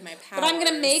use of my powers. But I'm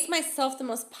going to make myself the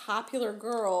most popular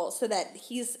girl so that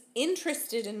he's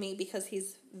interested in me because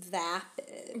he's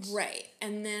vapid. Right.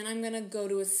 And then I'm going to go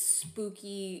to a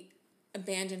spooky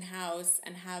abandoned house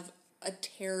and have a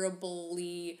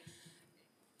terribly,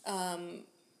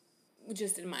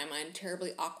 just in my mind,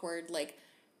 terribly awkward, like,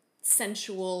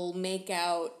 sensual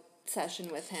makeout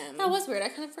session with him. That was weird. I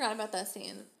kind of forgot about that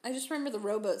scene. I just remember the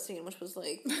rowboat scene, which was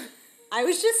like... I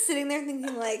was just sitting there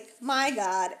thinking, like, my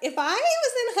God, if I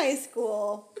was in high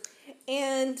school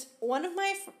and one of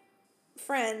my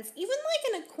friends, even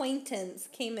like an acquaintance,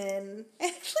 came in, I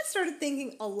actually started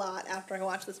thinking a lot after I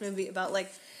watched this movie about,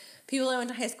 like, people I went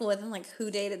to high school with and, like,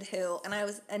 who dated who.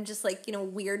 And just, like, you know,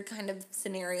 weird kind of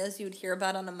scenarios you would hear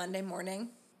about on a Monday morning.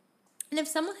 And if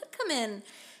someone had come in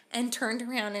and turned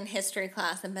around in history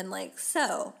class and been like,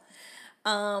 so,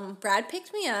 Brad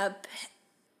picked me up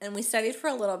and we studied for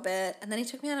a little bit, and then he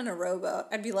took me out on a rowboat.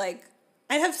 I'd be like,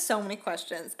 I'd have so many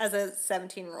questions as a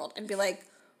 17-year-old. I'd be like,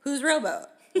 whose rowboat?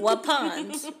 What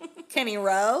pond? Can he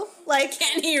row? Like,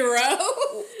 can he row?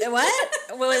 What?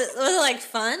 Was it, like,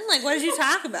 fun? Like, what did you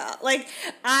talk about? Like,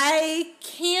 I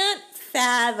can't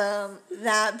fathom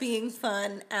that being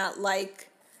fun at, like,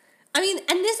 I mean,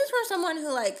 and this is from someone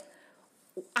who, like,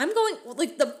 I'm going,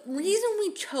 like, the reason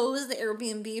we chose the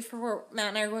Airbnb for where Matt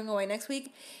and I are going away next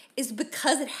week is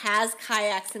because it has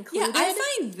kayaks included. Yeah,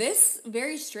 I find this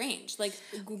very strange. Like,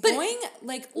 going,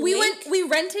 like, we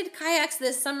rented kayaks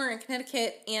this summer in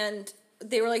Connecticut, and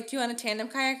they were like, do you want a tandem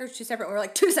kayak or two separate? And we were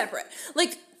like, two separate.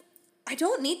 Like, I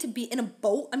don't need to be in a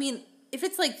boat. I mean, if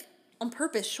it's, like, on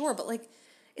purpose, sure, but, like,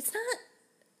 it's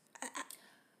not...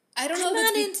 I don't know I'm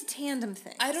if not it's into tandem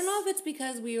things. I don't know if it's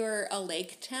because we were a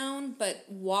lake town, but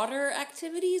water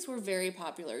activities were very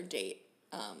popular date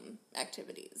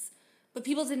activities. But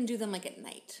people didn't do them, like, at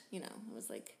night, you know? It was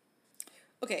like...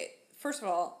 Okay, first of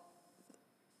all,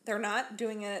 they're not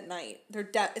doing it at night.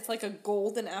 It's like a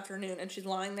golden afternoon, and she's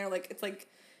lying there, like, it's like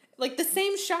Like, the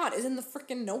same shot is in the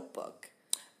freaking Notebook.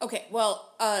 Okay,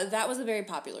 well, that was a very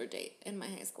popular date in my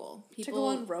high school. People to go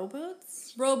on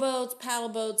rowboats? Rowboats, paddle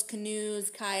boats,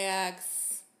 canoes,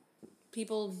 kayaks.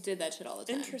 People did that shit all the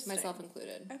time. Interesting. Myself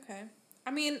included. Okay.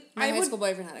 I mean, my high school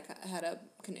boyfriend had a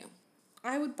canoe.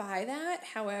 I would buy that.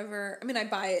 However, I mean, I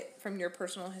buy it from your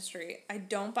personal history. I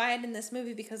don't buy it in this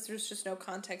movie because there's just no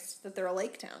context that they're a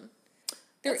lake town.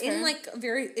 They're That's in fair. like a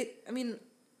very.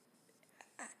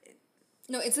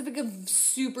 No, it's a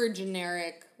super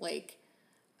generic like.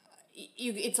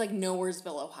 It's like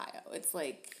Nowheresville, Ohio. It's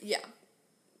like Yeah.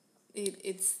 The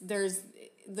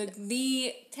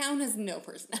town has no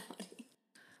personality.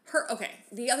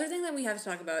 The other thing that we have to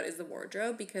talk about is the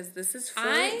wardrobe because this is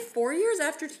 4 years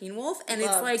after Teen Wolf and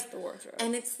it's like the wardrobe.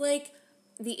 And it's like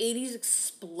the 80s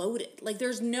exploded. Like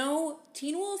there's no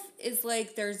Teen Wolf is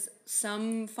like there's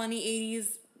some funny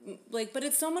 80s like but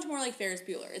it's so much more like Ferris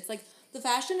Bueller. It's like the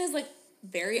fashion is like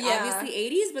very obviously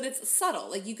 80s but it's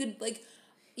subtle. Like it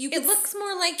looks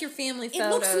more like your family photos. It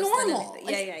looks normal.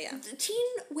 Yeah. Teen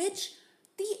Witch,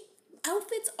 the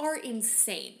outfits are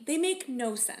insane. They make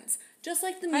no sense. Just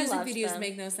like the music videos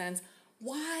make no sense.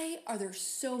 Why are there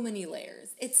so many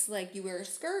layers? It's like you wear a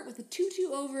skirt with a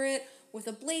tutu over it, with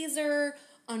a blazer,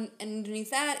 and underneath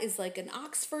that is like an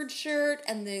Oxford shirt,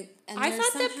 I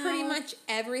thought that pretty much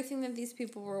everything that these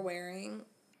people were wearing,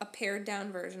 a pared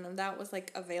down version of that was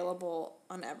like available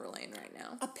on Everlane right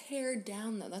now. A pared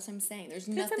down though, that's what I'm saying. There's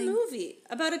nothing. It's a movie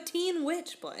about a teen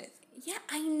witch, Blythe. Yeah,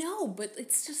 I know, but it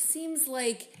just seems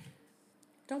like.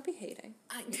 Don't be hating.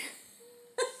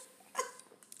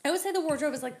 I would say the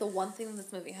wardrobe is like the one thing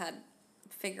this movie had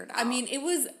figured out. I mean, it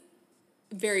was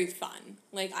very fun.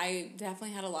 Like, I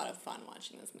definitely had a lot of fun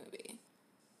watching this movie.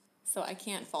 So I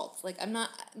can't fault. Like,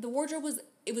 the wardrobe was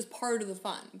part of the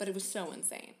fun, but it was so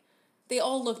insane. They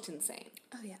all looked insane.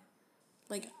 Oh, yeah.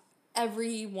 Like,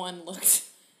 everyone looked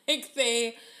like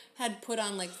they had put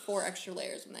on, like, 4 extra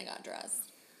layers when they got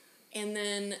dressed. And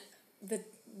then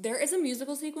there is a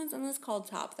musical sequence in this called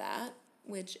Top That,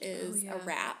 which is a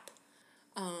rap.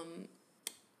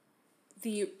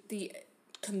 The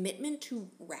commitment to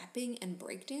rapping and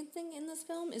breakdancing in this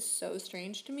film is so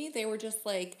strange to me. They were just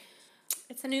like...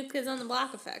 It's a New Kids on the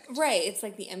Block effect. Right. It's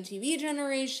like the MTV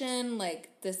generation. Like,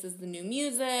 this is the new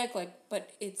music. Like,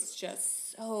 but it's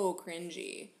just so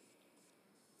cringy.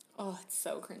 Oh, it's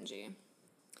so cringy.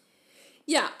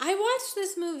 Yeah, I watched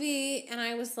this movie and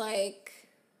I was like,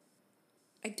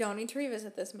 I don't need to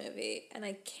revisit this movie. And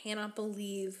I cannot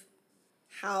believe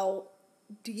how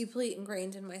deeply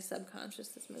ingrained in my subconscious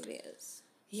this movie is.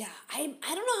 Yeah, I don't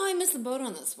know how I missed the boat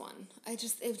on this one. It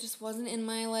just wasn't in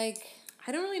my, like...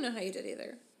 I don't really know how you did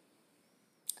either.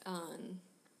 Do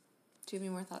you have any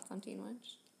more thoughts on Teen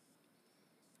Witch?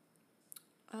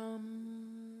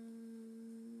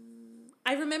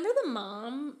 I remember the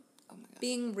mom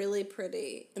being really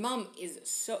pretty. The mom is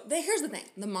so... Here's the thing.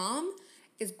 The mom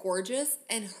is gorgeous,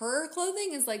 and her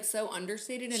clothing is, like, so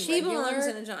understated and regular. She belongs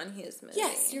in a John Hughes movie.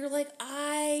 Yes, you're like,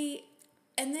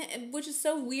 And then, which is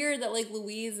so weird that, like,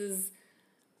 Louise is...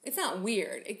 It's not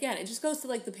weird. Again, it just goes to,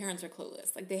 like, the parents are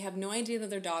clueless. Like, they have no idea that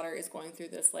their daughter is going through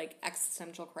this, like,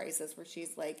 existential crisis where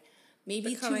she's, like,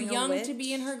 maybe becoming too young to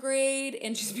be in her grade,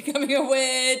 and she's becoming a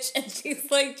witch, and she's,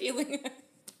 like, dealing...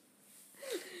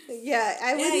 Yeah,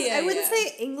 I wouldn't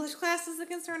say English class is a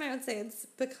concern. I would say it's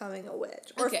becoming a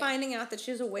witch. Or finding out that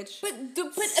she's a witch but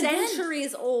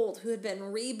centuries old who had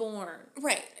been reborn.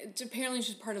 Right. Apparently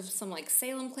she's part of some, like,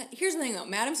 Salem clan. Here's the thing, though.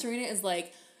 Madame Serena is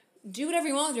like... Do whatever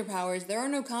you want with your powers. There are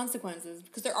no consequences.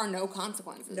 Because there are no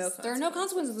consequences. There are no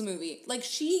consequences in the movie. Like,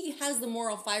 she has the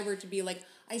moral fiber to be like,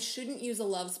 I shouldn't use a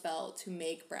love spell to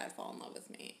make Brad fall in love with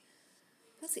me.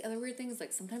 That's the other weird thing is,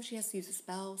 like, sometimes she has to use a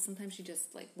spell. Sometimes she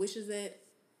just, like, wishes it.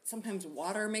 Sometimes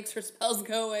water makes her spells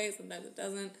go away. Sometimes it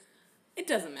doesn't. It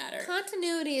doesn't matter.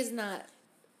 Continuity is not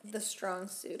the strong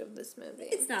suit of this movie.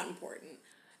 It's not important.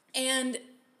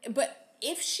 But...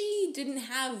 If she didn't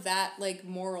have that, like,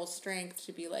 moral strength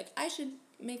to be like, I should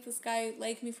make this guy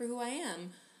like me for who I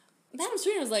am, Madame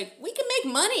Serena was like, we can make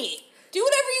money. Do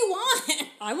whatever you want.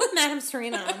 I'm with Madame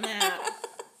Serena on that.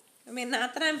 I mean,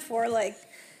 not that I'm for, like,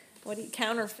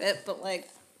 counterfeit, but, like,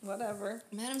 whatever.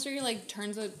 Madame Serena, like,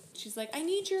 she's like, I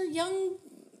need your young,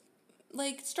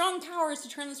 like, strong powers to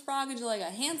turn this frog into, like,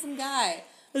 a handsome guy.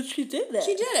 And she did that.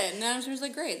 She did it. And Madame Serena's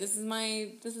like, great, this is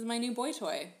my new boy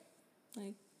toy.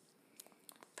 Like...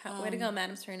 Way to go,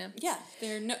 Madame Serena. Yeah,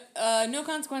 there are no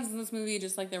consequences in this movie,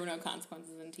 just like there were no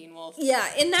consequences in Teen Wolf. Yeah,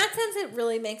 in that sense, it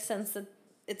really makes sense that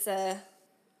it's a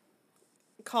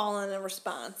call and a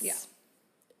response. Yeah.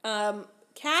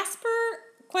 Casper,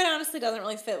 quite honestly doesn't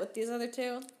really fit with these other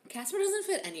two. Casper doesn't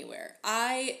fit anywhere.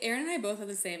 Aaron and I both had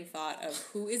the same thought of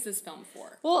who is this film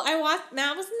for? Well,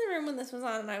 Matt was in the room when this was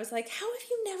on, and I was like, how have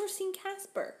you never seen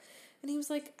Casper? And he was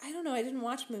like, I don't know, I didn't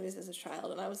watch movies as a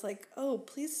child. And I was like, oh,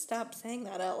 please stop saying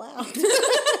that out loud.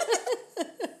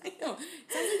 I know.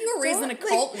 It sounds like you were raised in a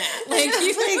cult, Matt. Like,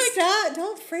 you like, stop,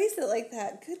 don't phrase it like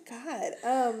that. Good God.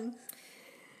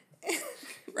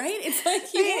 Right? It's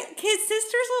like you... His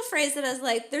sisters will phrase it as,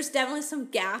 like, there's definitely some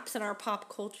gaps in our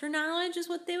pop culture knowledge, is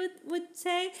what they would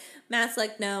say. Matt's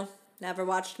like, no, never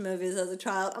watched movies as a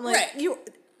child. I'm like, right.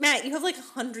 Matt, you have, like,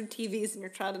 100 TVs in your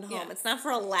childhood home. Yeah. It's not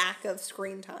for a lack of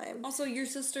screen time. Also, your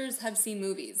sisters have seen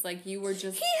movies. Like, you were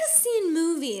just... He has seen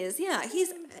movies, yeah.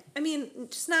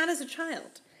 Just not as a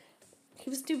child. He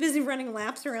was too busy running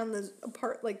laps around the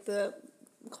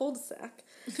cul-de-sac.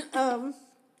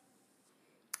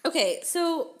 Okay,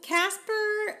 so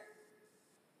Casper,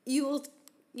 you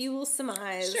will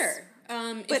surmise. Sure.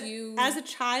 But as a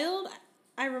child,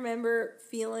 I remember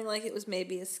feeling like it was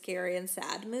maybe a scary and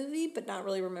sad movie, but not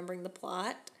really remembering the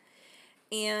plot.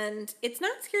 And it's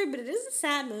not scary, but it is a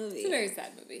sad movie. It's a very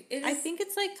sad movie. I think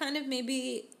it's like kind of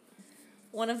maybe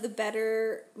one of the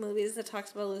better movies that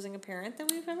talks about losing a parent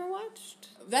that we've ever watched.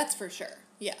 That's for sure.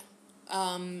 Yeah.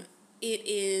 It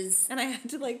is... And I had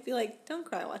to be like, don't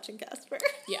cry watching Casper.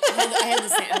 Yeah, I had to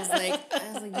say, I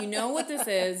was like, you know what this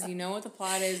is, you know what the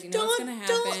plot is, you know what's going to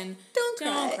happen.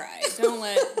 Don't cry. Don't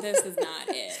let, this is not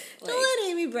it. Like, don't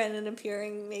let Amy Brennan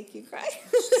appearing make you cry.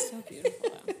 She's so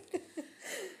beautiful, though.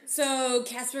 So,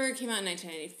 Casper came out in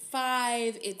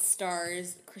 1995. It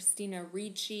stars Christina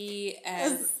Ricci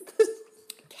as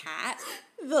Cat.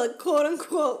 The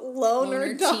quote-unquote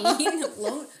loner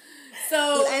daughter.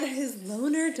 And his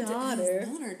loner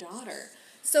daughter.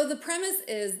 So the premise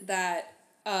is that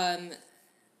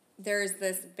there's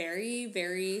this very,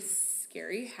 very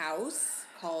scary house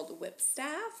called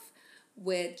Whipstaff,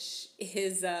 which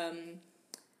is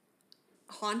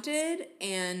haunted,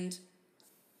 and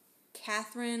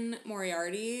Catherine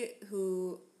Moriarty,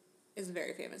 who is a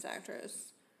very famous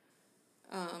actress,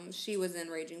 she was in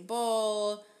Raging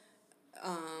Bull.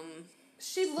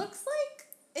 She looks like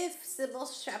if Sybil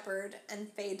Shepherd and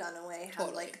Faye Dunaway had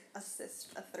Totally. a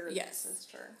third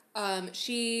sister.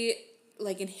 She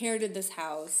inherited this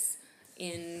house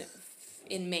in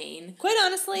Maine. Quite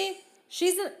honestly,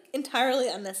 she's an entirely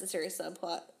unnecessary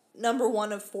subplot. Number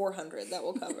 1 of 400 that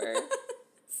we'll cover.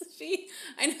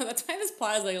 I know, that's why this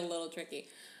plot is a little tricky.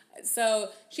 So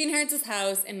she inherits this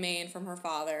house in Maine from her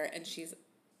father, and she's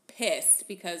pissed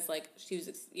because she was,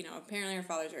 apparently her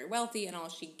father's very wealthy, and all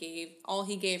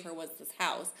he gave her was this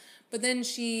house. But then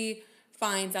she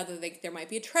finds out that there might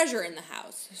be a treasure in the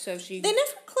house. So they never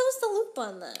closed the loop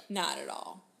on that. Not at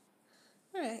all.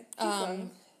 All right.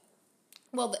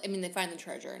 Well, they find the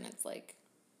treasure, and it's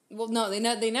no,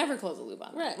 they never close the loop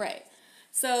on that. Right.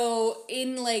 So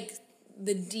in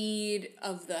the deed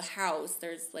of the house,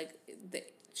 there's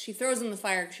she throws in the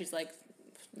fire because she's like,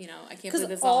 I can't believe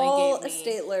this is all he gave me. All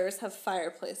estate lawyers have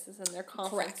fireplaces in their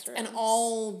conference rooms. And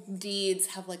all deeds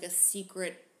have a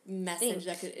secret message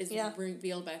that is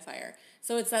revealed by fire.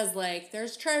 So it says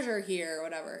there's treasure here or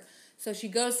whatever. So she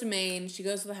goes to Maine, she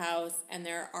goes to the house, and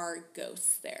there are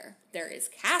ghosts there. There is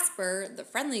Casper, the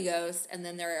friendly ghost, and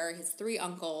then there are his 3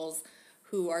 uncles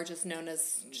who are just known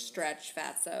as Stretch,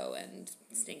 Fatso, and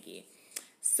Stinky.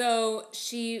 So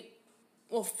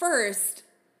first,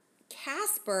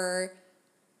 Casper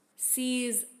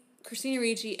sees Christina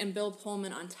Ricci and Bill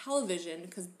Pullman on television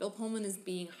because Bill Pullman is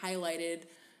being highlighted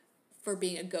for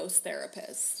being a ghost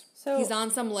therapist. So he's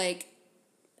on some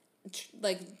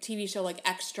TV show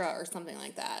Extra or something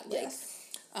like that.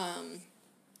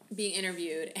 Being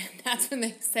interviewed, and that's when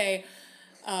they say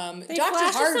they Dr.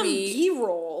 flash Harvey some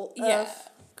B-roll of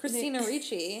Christina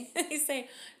Ricci. They say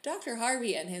Dr.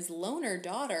 Harvey and his loner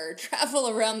daughter travel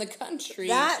around the country.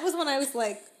 That was when I was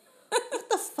like, what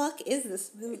the fuck is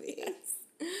this movie? Yes.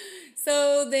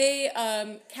 So they,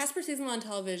 Casper sees him on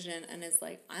television and is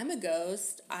like, I'm a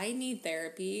ghost. I need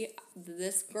therapy.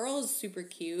 This girl is super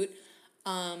cute.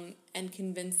 And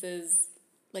convinces,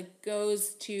 goes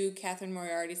to Catherine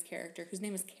Moriarty's character, whose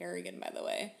name is Kerrigan, by the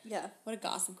way. Yeah. What a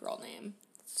Gossip Girl name.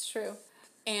 It's true.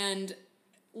 And,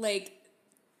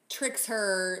 tricks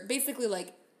her, basically,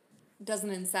 does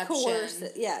an inception. Coerce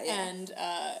it. Yeah. And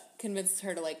convinces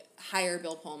her to, hire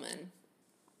Bill Pullman.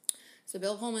 So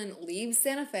Bill Pullman leaves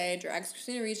Santa Fe, drags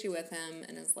Christina Ricci with him,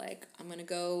 and is like, I'm going to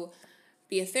go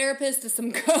be a therapist to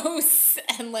some ghosts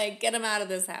and, get them out of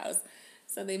this house.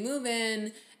 So they move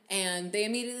in, and they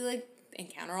immediately,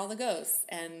 encounter all the ghosts,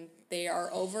 and they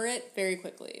are over it very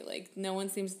quickly. Like, no one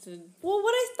seems to... Well,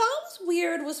 what I thought was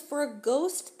weird was for a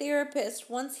ghost therapist,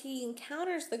 once he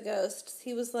encounters the ghosts,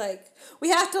 he was like, we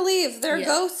have to leave. There are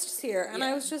ghosts here. And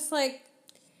I was just like,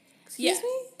 excuse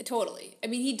me? Totally. I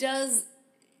mean, he does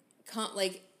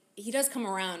come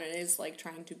around and is, like,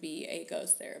 trying to be a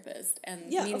ghost therapist. And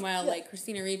meanwhile, like,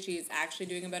 Christina Ricci is actually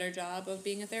doing a better job of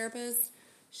being a therapist.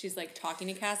 She's, like, talking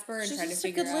to Casper and trying to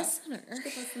figure out... She's a good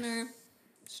listener.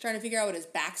 She's trying to figure out what his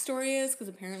backstory is, because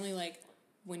apparently, like,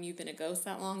 when you've been a ghost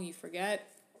that long, you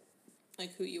forget,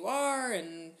 like, who you are,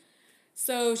 and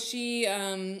so she,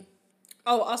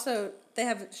 also,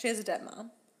 she has a dead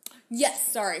mom.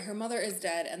 Yes, sorry, her mother is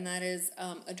dead, and that is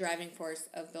a driving force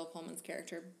of Bill Pullman's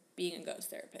character being a ghost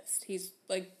therapist. He's,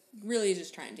 like, really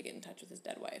just trying to get in touch with his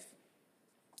dead wife.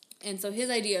 And so his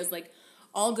idea is, like,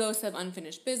 all ghosts have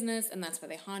unfinished business, and that's why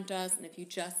they haunt us, and if you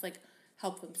just, like,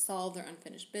 help them solve their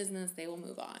unfinished business, they will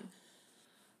move on.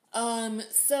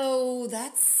 So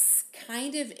that's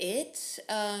kind of it.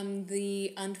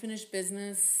 The unfinished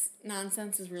business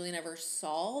nonsense is really never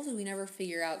solved. We never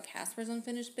figure out Casper's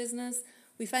unfinished business.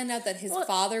 We find out that his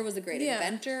father was a great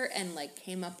inventor and, like,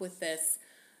 came up with this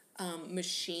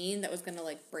machine that was going to,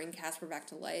 like, bring Casper back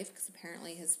to life, because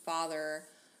apparently his father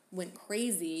went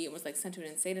crazy and was, like, sent to an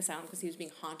insane asylum because he was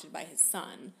being haunted by his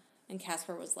son. And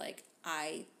Casper was like,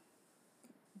 I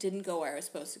didn't go where I was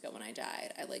supposed to go when I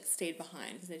died. I, like, stayed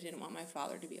behind because I didn't want my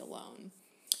father to be alone.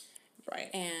 Right.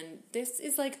 And this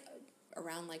is, like,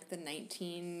 around, like, the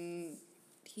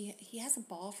he has a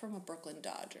ball from a Brooklyn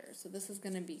Dodger, so this is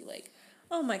going to be, like...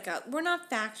 Oh my god, we're not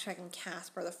fact-checking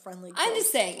Casper, the friendly ghost I'm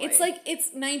just saying, boy. it's, like,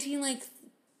 it's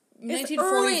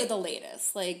 1940s at the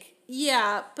latest, like...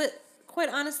 Yeah, but quite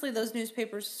honestly, those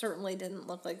newspapers certainly didn't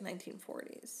look like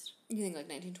 1940s. You think, like,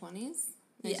 1920s?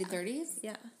 1930s?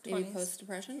 Yeah. Maybe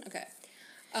post-Depression? Okay.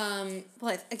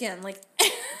 But, again, like...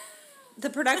 The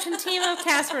production team of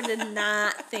Casper did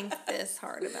not think this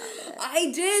hard about it. I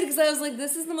did, because I was like,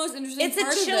 this is the most interesting part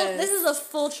of this. This is a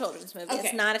full children's movie. Okay.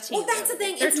 It's not a teen movie. Well, that's the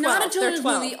thing. It's not a children's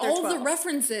movie. All the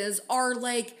references are,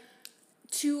 like,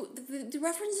 the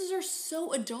references are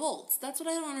so adult. That's what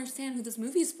I don't understand who this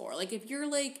movie's for. Like, if you're,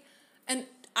 like... And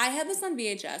I had this on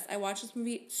VHS. I watched this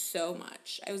movie so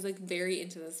much. I was, like, very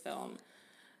into this film.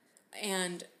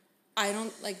 And... I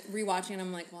don't, like, rewatching it,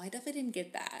 I'm like, well, I definitely didn't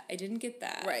get that. I didn't get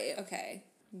that. Right. Okay.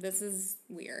 This is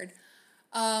weird.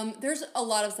 There's a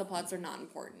lot of subplots that are not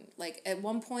important. Like, at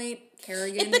one point,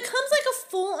 Kerrigan... It becomes, like, a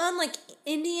full-on, like,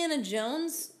 Indiana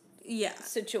Jones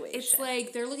situation. It's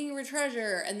like, they're looking for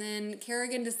treasure, and then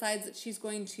Kerrigan decides that she's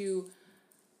going to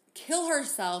kill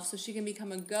herself so she can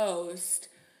become a ghost,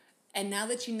 and now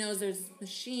that she knows there's this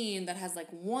machine that has, like,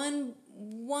 one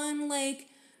like...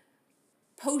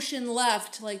 potion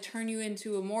left to, like, turn you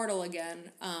into immortal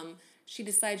again, she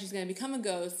decides she's going to become a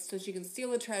ghost so she can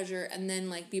steal the treasure and then,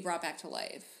 like, be brought back to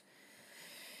life.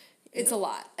 It's a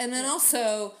lot. And then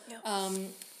also,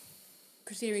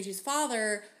 Christina Ricci's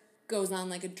father goes on,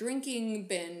 like, a drinking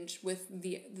binge with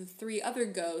the three other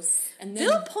ghosts. And then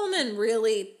Bill Pullman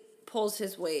really pulls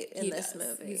his weight in this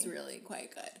movie. He's really quite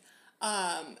good.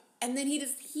 And then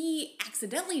he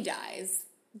accidentally dies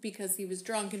because he was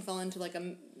drunk and fell into, like,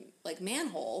 a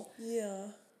manhole. Yeah.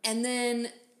 And then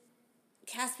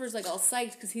Casper's, like, all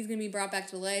psyched because he's going to be brought back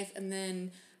to life. And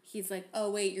then he's like, oh,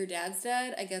 wait, your dad's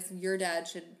dead? I guess your dad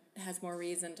has more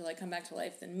reason to, like, come back to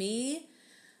life than me.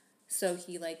 So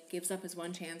he, like, gives up his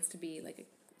one chance to be, like,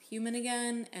 a human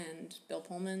again. And Bill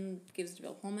Pullman gives it to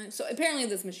Bill Pullman. So apparently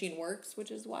this machine works,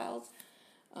 which is wild.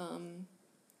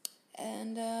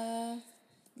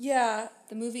 Yeah.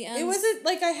 The movie ends... It wasn't,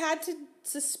 like, I had to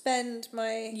suspend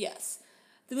my... Yes.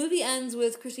 The movie ends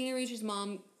with Christina Ricci's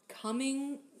mom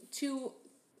coming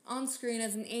on screen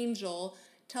as an angel,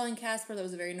 telling Casper that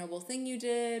was a very noble thing you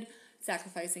did,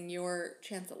 sacrificing your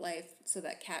chance at life so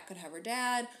that Kat could have her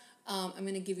dad. I'm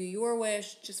going to give you your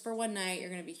wish just for one night. You're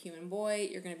going to be human boy.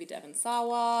 You're going to be Devon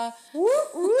Sawa. Woo!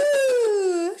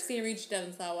 Woo! Christina Ricci,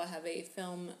 Devon Sawa have a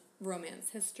film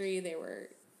romance history.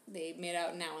 They made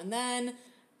out now and then.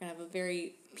 We're going to have a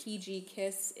very PG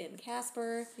kiss in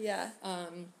Casper. Yeah.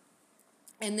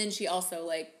 And then she also,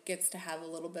 like, gets to have a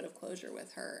little bit of closure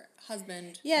with her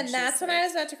husband. Yeah, and that's when I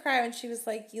was about to cry when she was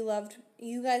like, you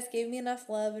guys gave me enough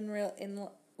love in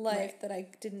life that I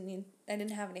didn't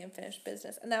have any unfinished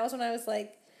business. And that was when I was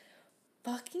like,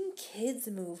 fucking kids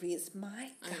movies,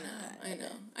 my God.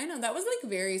 I know. That was, like,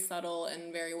 very subtle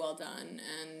and very well done.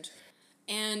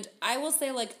 And I will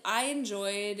say, like, I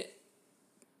enjoyed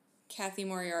Kathy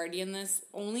Moriarty in this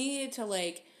only to,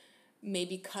 like,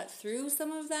 maybe cut through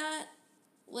some of that,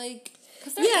 Like,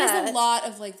 because there's a lot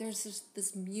of, like, there's just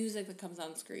this music that comes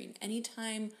on screen.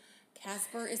 Anytime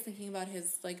Casper is thinking about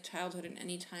his, like, childhood, and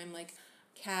anytime, like,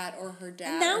 Kat or her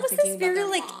dad And that are was thinking this about very, their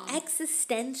like, mom.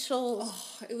 existential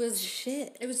It was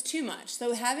shit. It was too much.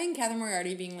 So having Catherine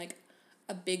Moriarty being, like,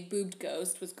 a big-boobed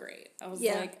ghost was great. I was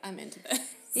like, I'm into this.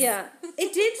 Yeah.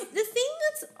 It did. The thing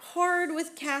that's hard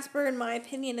with Casper, in my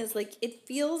opinion, is, like, it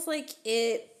feels like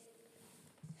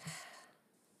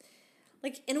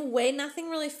like, in a way,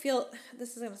 nothing really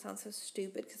this is going to sound so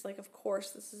stupid, because, like, of course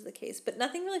this is the case, but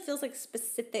nothing really feels, like,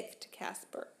 specific to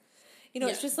Casper. You know,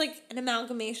 it's just, like, an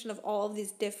amalgamation of all of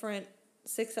these different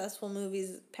successful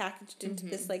movies packaged into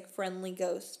this, like, friendly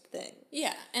ghost thing.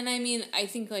 Yeah, and I mean, I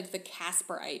think, like, the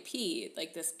Casper IP,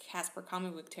 like, this Casper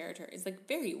comic book territory is, like,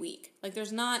 very weak. Like, this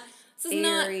is not, you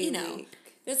know, weak.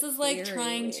 this is, like, Very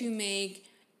trying weak. to make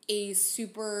a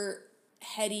super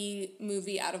heady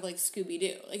movie out of, like,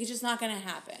 Scooby-Doo. Like, it's just not gonna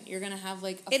happen. You're gonna have,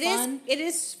 like, It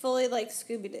is fully like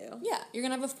Scooby-Doo. Yeah, you're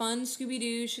gonna have a fun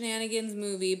Scooby-Doo shenanigans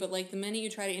movie, but, like, the minute you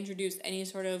try to introduce any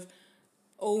sort of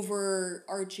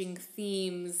overarching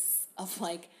themes of,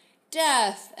 like,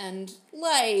 death and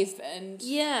life and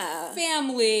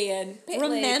family and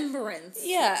remembrance.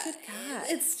 Yeah. Good God.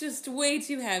 It's just way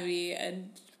too heavy and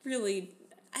really,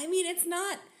 I mean,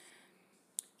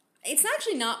 it's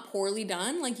actually not poorly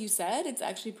done, like you said. It's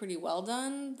actually pretty well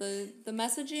done, the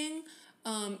messaging.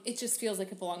 It just feels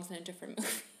like it belongs in a different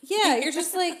movie. Yeah, you're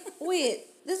just like,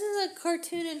 wait, this is a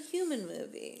cartoon and human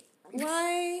movie.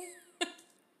 Why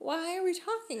are we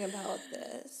talking about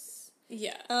this?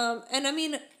 Yeah. And I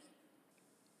mean,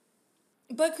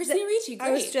 but Christina Ricci, great.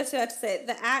 I was just about to say,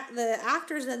 the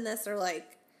actors in this are,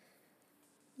 like,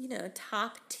 you know,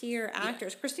 top tier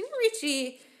actors. Christina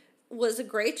Ricci was a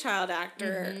great child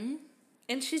actor,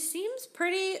 and she seems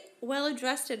pretty well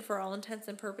adjusted for all intents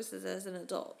and purposes as an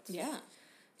adult. Yeah.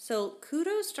 So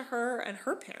kudos to her and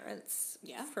her parents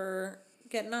for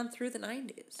getting on through the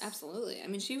 90s. Absolutely. I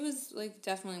mean, she was, like,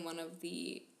 definitely one of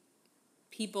the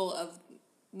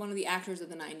actors of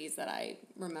the 90s that I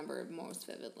remember most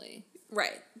vividly.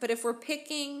 Right. But if we're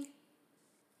picking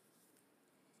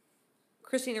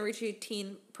Christina Ricci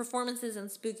teen performances in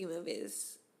spooky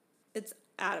movies, it's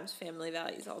Addams Family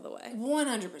Values all the way.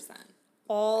 100%.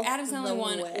 All Addams Family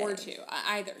 1 way. or 2.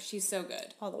 Either. She's so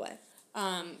good. All the way.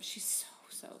 She's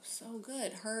so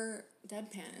good. Her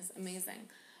deadpan is amazing.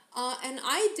 And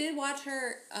I did watch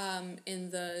her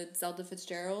in the Zelda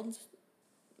Fitzgerald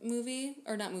movie,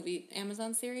 or not movie,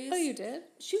 Amazon series. Oh, you did?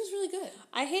 She was really good.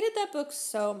 I hated that book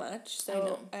so much.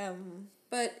 So,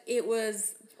 But it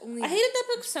was only... I hated that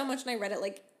book so much, and I read it,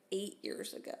 like, 8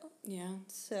 years ago. Yeah.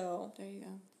 So... There you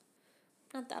go.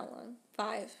 Not that long.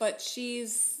 5. But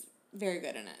she's very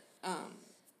good in it.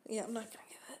 Yeah, I'm not going to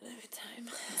give that any time.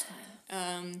 That's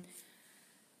fine.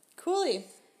 Coolly.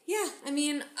 Yeah, I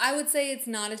mean, I would say it's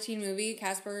not a teen movie.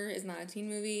 Casper is not a teen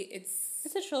movie. It's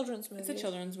a children's movie. It's a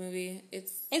children's movie.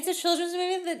 It's a children's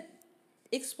movie that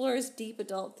explores deep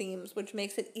adult themes, which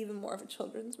makes it even more of a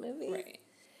children's movie. Right.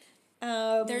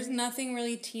 There's nothing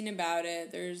really teen about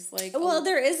it. There's, like...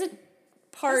 there is a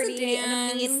party there's a dance,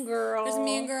 and a mean girl. There's a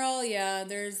mean girl, yeah.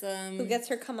 There's, who gets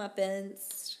her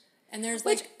comeuppance. And there's,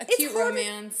 like, a cute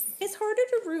romance. It's harder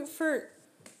to root for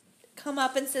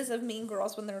comeuppances of mean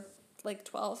girls when they're, like,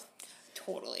 12.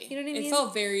 Totally. You know what I mean? It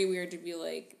felt very weird to be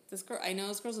like, this girl, I know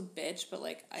this girl's a bitch, but,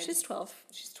 like... She's 12.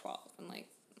 She's 12, and, like,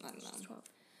 I don't know. She's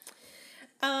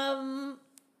 12.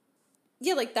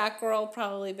 Yeah, like, that girl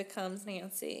probably becomes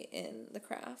Nancy in The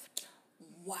Craft.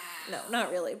 Wow. No,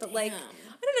 not really, but, like, I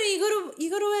don't know, you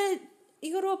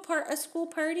go to a school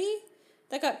party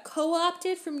that got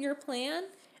co-opted from your plan,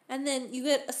 and then you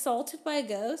get assaulted by a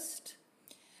ghost.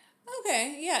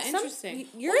 Okay, yeah, interesting.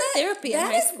 You're in therapy in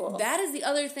high school. That is the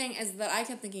other thing is that I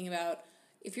kept thinking about.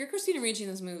 If you're Christina Ricci in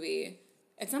this movie,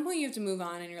 at some point you have to move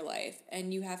on in your life,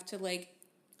 and you have to, like,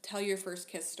 tell your first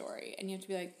kiss story, and you have to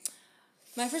be like,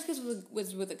 my first kiss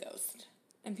was with a ghost,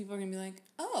 and people are gonna be like,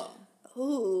 oh,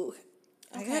 ooh,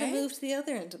 okay. I gotta move to the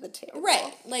other end of the table,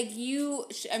 right? Like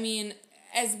I mean,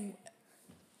 as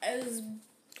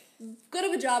good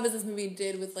of a job as this movie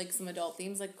did with, like, some adult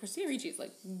themes, like, Christina Ricci's,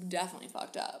 like, definitely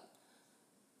fucked up.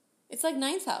 It's like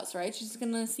Ninth House, right? She's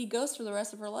gonna see ghosts for the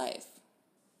rest of her life.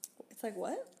 It's like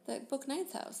what? That book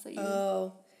Ninth House that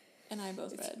you and I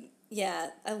both read.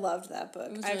 Yeah, I loved that book.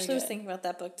 I actually was good. thinking about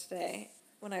that book today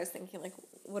when I was thinking, like,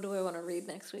 what do I want to read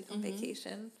next week on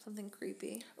vacation? Something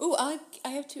creepy. Ooh, I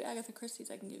have 2 Agatha Christie's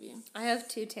I can give you. I have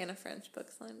 2 Tana French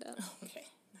books lined up. Okay.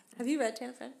 Have you read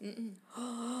Tana French?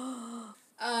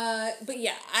 But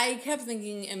yeah, I kept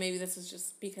thinking, and maybe this is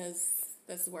just because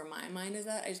this is where my mind is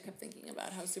at, I just kept thinking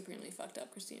about how supremely fucked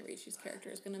up Christina Ricci's character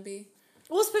is going to be.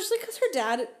 Well, especially because her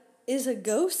dad is a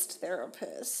ghost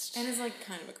therapist. And is, like,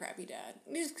 kind of a crappy dad.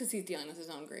 Just because he's dealing with his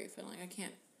own grief. And, like, I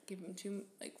can't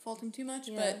fault him too much.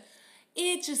 Yeah. But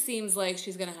it just seems like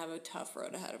she's going to have a tough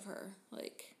road ahead of her.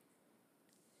 Like...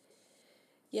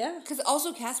 Yeah. Because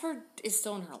also Casper is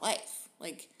still in her life.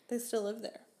 Like... They still live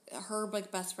there. Her,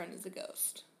 like, best friend is a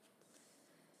ghost.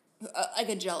 Like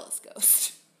a jealous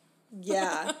ghost.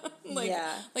 Yeah.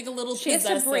 Like a little She has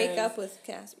to break up with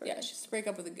Casper. Yeah, she has to break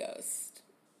up with a ghost.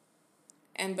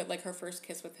 But, like, her first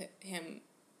kiss with him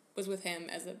was with him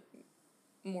as a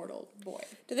mortal boy.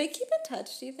 Do they keep in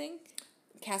touch, do you think?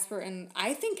 Casper and...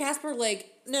 I think Casper,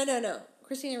 like... No.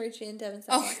 Christina Ricci and Devin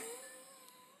Sawa. Oh.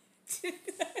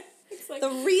 It's like... The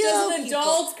real just an people.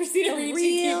 Adults, Christina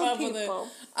Ricci keep up people. with it.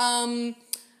 I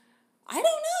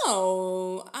don't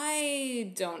know.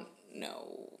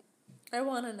 I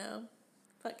want to know.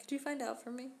 But could you find out for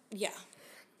me? Yeah.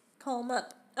 Call them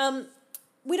up.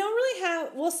 We don't really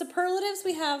have... Well, superlatives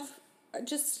we have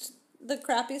just the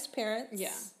crappiest parents.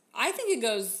 Yeah. I think it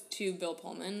goes to Bill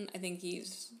Pullman. I think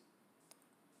he's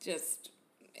just...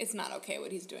 It's not okay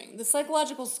what he's doing. The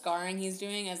psychological scarring he's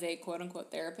doing as a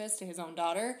quote-unquote therapist to his own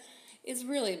daughter is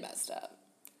really messed up.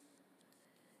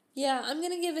 Yeah, I'm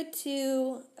going to give it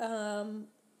to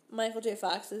Michael J.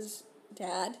 Fox's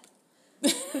dad,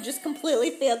 who just completely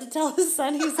failed to tell his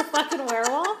son he's a fucking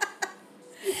werewolf.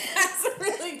 That's a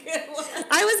really good one.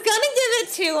 I was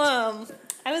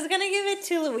gonna give it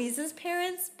to Louise's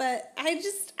parents, but I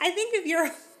think if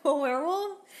you're a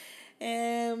werewolf,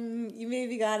 you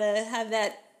maybe gotta have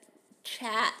that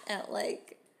chat at,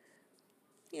 like,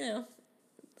 you know,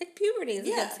 like puberty is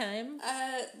a good time.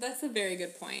 That's a very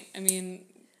good point. I mean,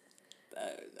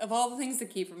 of all the things to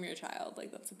keep from your child,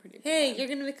 like, that's a pretty good Hey, one. you're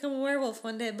gonna become a werewolf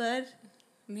one day, bud.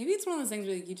 Maybe it's one of those things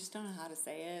where, like, you just don't know how to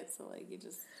say it, so, like, you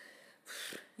just,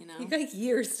 you know. You got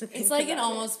years to think It's like about in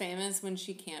Almost Famous when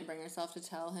she can't bring herself to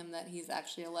tell him that he's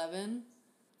actually 11.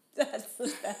 That's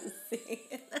the best scene.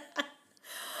 11?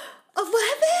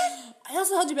 I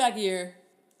also held you back a year.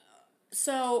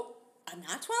 So, I'm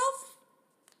not 12?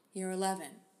 You're 11.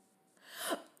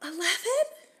 11?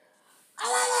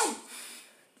 11!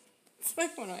 It's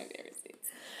like one of my favorite scenes.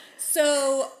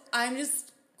 So, I'm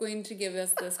just going to give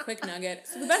us this quick nugget.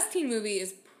 So, the best teen movie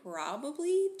is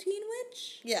probably Teen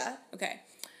Witch? Yeah. Okay.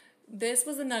 This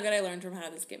was a nugget I learned from How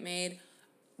Did This Get Made.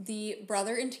 The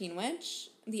brother in Teen Witch,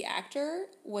 the actor,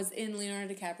 was in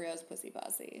Leonardo DiCaprio's Pussy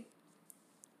Posse.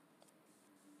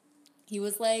 He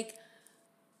was like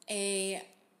he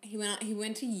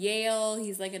went to Yale,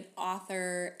 he's like an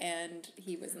author, and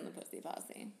he was in the Pussy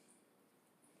Posse.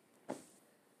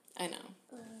 I know.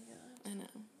 Oh my god. I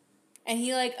know. And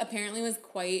he, like, apparently was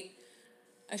quite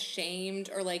ashamed,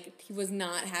 or, like, he was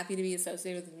not happy to be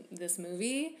associated with this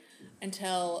movie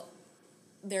until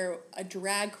a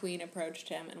drag queen approached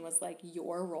him and was like,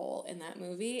 your role in that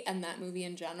movie and that movie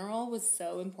in general was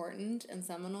so important and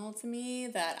seminal to me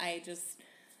that I just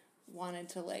wanted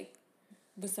to, like,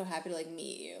 was so happy to, like,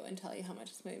 meet you and tell you how much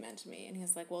this movie meant to me. And he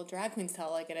was like, well, drag queens tell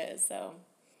it like it is, so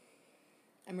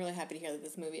I'm really happy to hear that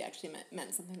this movie actually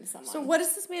meant something to someone. So what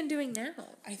is this man doing now?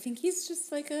 I think he's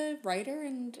just, like, a writer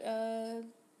and,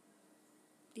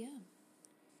 yeah.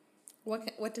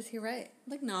 What does he write?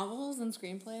 Like, novels and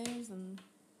screenplays and...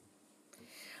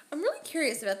 I'm really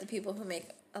curious about the people who make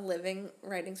a living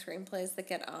writing screenplays that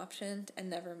get optioned and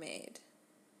never made.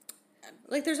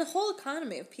 Like, there's a whole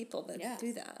economy of people that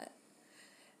do that.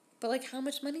 But, like, how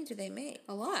much money do they make?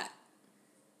 A lot.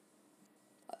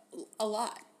 A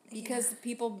lot. Because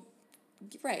people,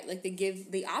 right, like, they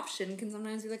give, the option can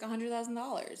sometimes be, like,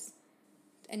 $100,000.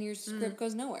 And your script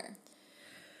goes nowhere.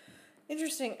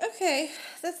 Interesting. Okay,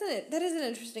 that is an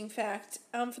interesting fact.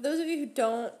 For those of you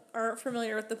who aren't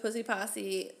familiar with the Pussy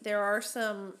Posse, there are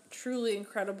some truly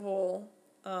incredible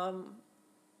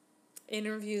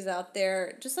interviews out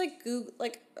there. Just like Google,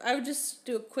 like I would just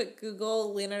do a quick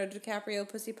Google Leonardo DiCaprio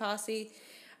Pussy Posse.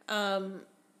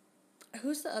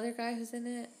 Who's the other guy who's in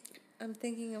it? I'm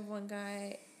thinking of one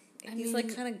guy. He's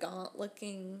like kind of gaunt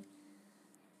looking.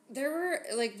 There were,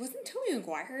 like, wasn't Tobey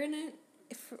Maguire in it?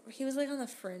 He was, like, on the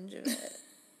fringe of it.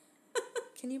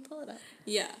 Can you pull it up?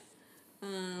 Yeah.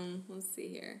 Let's see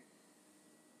here.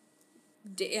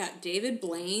 David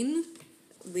Blaine,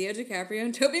 Leo DiCaprio,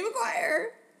 and Tobey Maguire.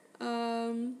 I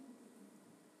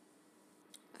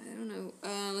don't know.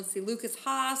 Let's see. Lucas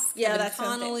Haas, Kevin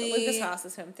Connolly. Lucas Haas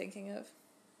is who I'm thinking of.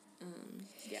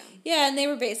 Yeah. Yeah, and they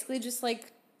were basically just,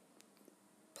 like,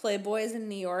 playboys in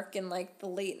New York in, like, the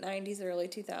late 90s, early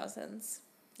 2000s.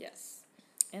 Yes.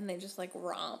 And they just, like,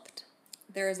 romped.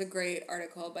 There is a great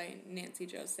article by Nancy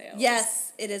Jo Sales.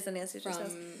 Yes, it is a Nancy Jo From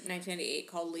Sales.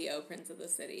 1998 called Leo, Prince of the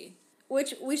City.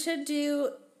 Which we should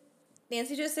do.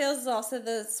 Nancy Jo Sales is also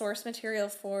the source material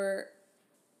for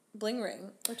Bling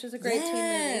Ring, which is a great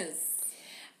teen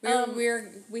movie.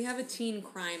 We have a teen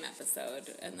crime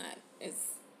episode, and that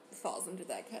falls into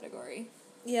that category.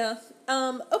 Yeah.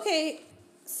 Okay.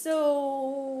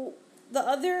 So the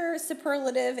other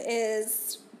superlative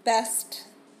is best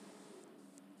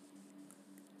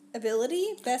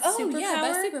ability, best superpower. Yeah,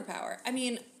 best superpower. I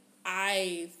mean,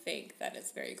 I think that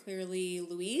it's very clearly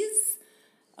Louise,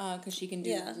 because she can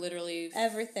do literally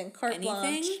everything, carte anything.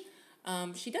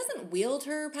 blanche. She doesn't wield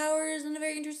her powers in a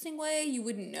very interesting way. You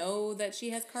wouldn't know that she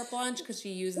has carte blanche because she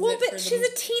uses it. Well, but she's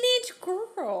a teenage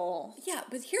girl. Yeah,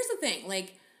 but here's the thing.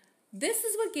 Like, this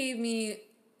is what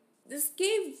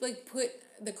put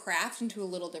the craft into a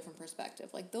little different perspective.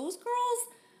 Like, those girls,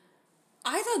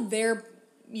 I thought their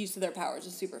use of their powers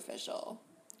was superficial.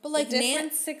 But, like, the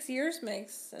difference 6 years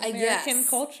makes in American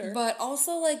culture. But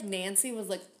also, like, Nancy was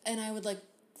like, and I would like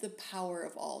the power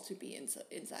of all to be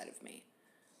inside of me.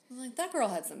 I was like, that girl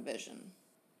had some vision.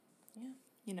 Yeah.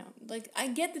 You know, like, I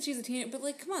get that she's a teenager, but,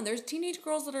 like, come on, there's teenage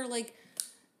girls that are, like...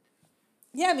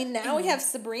 Yeah, I mean, now we have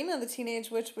Sabrina the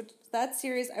Teenage Witch, which that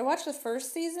series, I watched the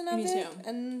first season of it. Me too.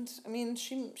 And, I mean,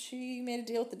 she made a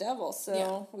deal with the devil,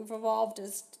 so we've evolved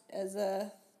as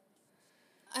a...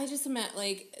 I just meant,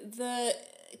 like,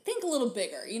 think a little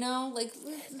bigger, you know? Like,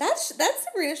 that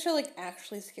Sabrina show, like,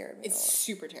 actually scared me. It's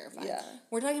super terrifying. Yeah.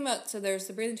 We're talking about, so there's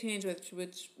Sabrina the Teenage Witch,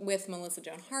 which with Melissa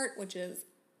Joan Hart, which is,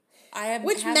 Matt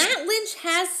Lynch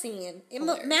has seen.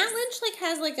 Matt Lynch, like,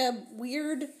 has, like, a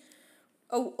weird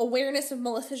awareness of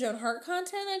Melissa Joan Hart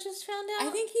content, I just found out.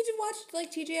 I think he did watch,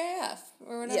 like, TGIF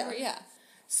or whatever, yeah.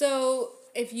 So,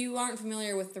 if you aren't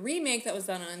familiar with the remake that was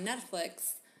done on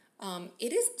Netflix,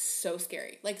 it is so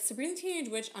scary. Like, Sabrina the Teenage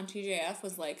Witch on TGIF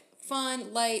was, like,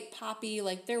 fun, light, poppy,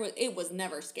 like, it was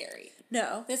never scary.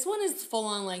 No. This one is full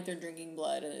on, like, they're drinking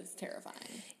blood, and it's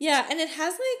terrifying. Yeah, and it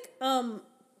has, like,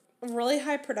 really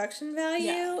high production value.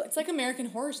 Yeah, it's like American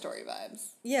Horror Story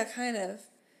vibes. Yeah, kind of.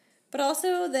 But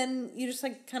also, then you just,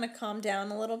 like, kind of calm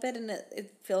down a little bit, and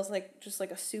it feels like just,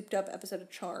 like, a souped-up episode of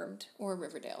Charmed. Or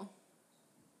Riverdale.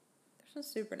 There's no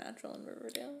supernatural in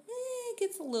Riverdale. It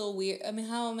gets a little weird. I mean,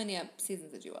 how many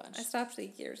seasons did you watch? I stopped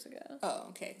years ago. Oh,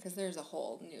 okay, because there's a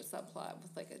whole new subplot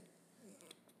with, like,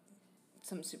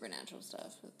 some supernatural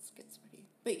stuff. It gets pretty...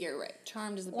 But you're right.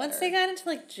 Charmed is a better... Once they got into,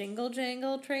 like, jingle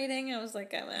jangle trading, I was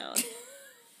like, I'm out.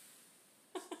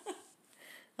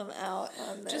 I'm out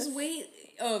on this. Just wait.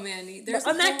 Oh, man.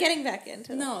 I'm not getting back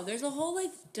into it. No, there's a whole,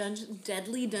 like,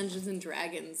 Deadly Dungeons and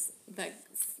Dragons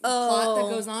plot that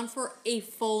goes on for a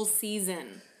full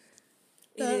season.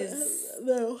 It is...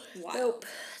 No. Wild.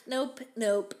 Nope.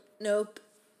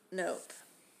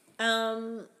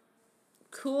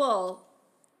 Cool.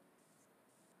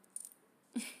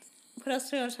 What else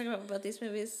do we want to talk about these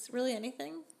movies? Really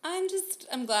anything?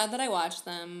 I'm glad that I watched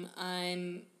them.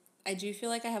 I do feel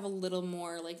like I have a little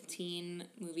more, like, teen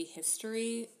movie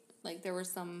history. Like, there were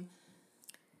some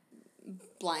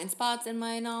blind spots in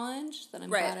my knowledge that I'm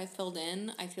glad I filled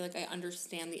in. I feel like I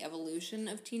understand the evolution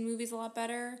of teen movies a lot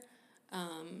better.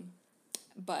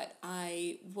 But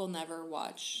I will never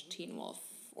watch Teen Wolf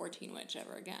or Teen Witch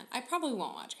ever again. I probably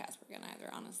won't watch Casper again either,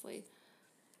 honestly.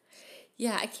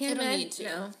 Yeah, I can't I don't need to.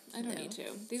 No. I don't need to.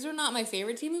 These are not my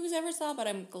favorite teen movies I ever saw, but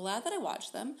I'm glad that I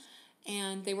watched them.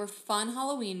 And they were fun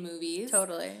Halloween movies.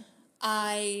 Totally.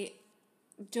 I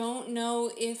don't know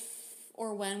if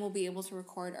or when we'll be able to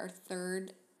record our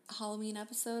third Halloween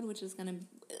episode, which is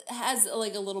has,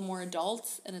 like, a little more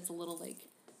adult, and it's a little, like,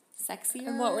 sexier.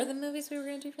 And what were the movies we were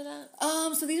going to do for that?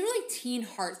 So these were, like, teen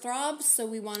heartthrobs, so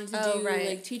we wanted to do,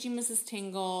 like, Teaching Mrs.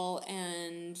 Tingle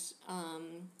and,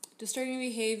 Disturbing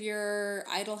Behavior,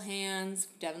 Idle Hands,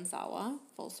 Devon Sawa,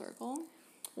 full circle.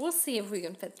 We'll see if we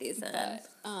can fit these in. But,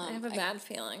 I have a bad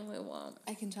feeling we won't.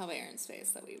 I can tell by Aaron's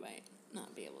face that we might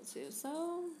not be able to,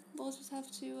 so we'll just have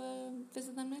to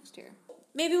visit them next year.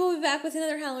 Maybe we'll be back with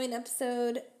another Halloween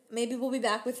episode. Maybe we'll be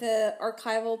back with an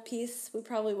archival piece. We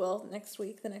probably will next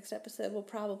week. The next episode will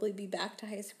probably be back to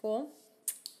high school.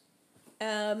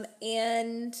 And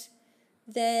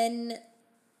then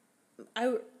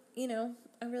I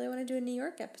really want to do a New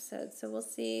York episode, so we'll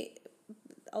see.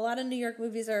 A lot of New York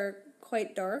movies are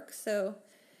quite dark, so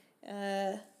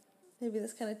maybe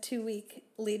this kind of 2-week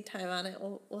lead time on it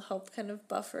will help kind of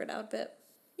buffer it out a bit.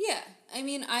 Yeah, I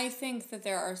mean, I think that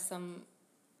there are some...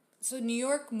 So New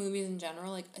York movies in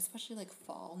general, like, especially, like,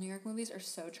 fall New York movies are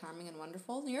so charming and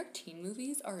wonderful. New York teen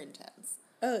movies are intense.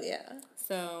 Oh, yeah.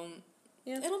 So,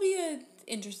 it'll be an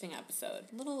interesting episode.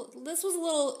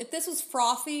 If this was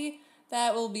frothy,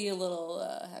 that will be a little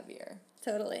heavier.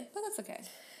 Totally. But that's okay.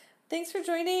 Thanks for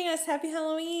joining us. Happy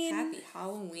Halloween. Happy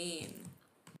Halloween.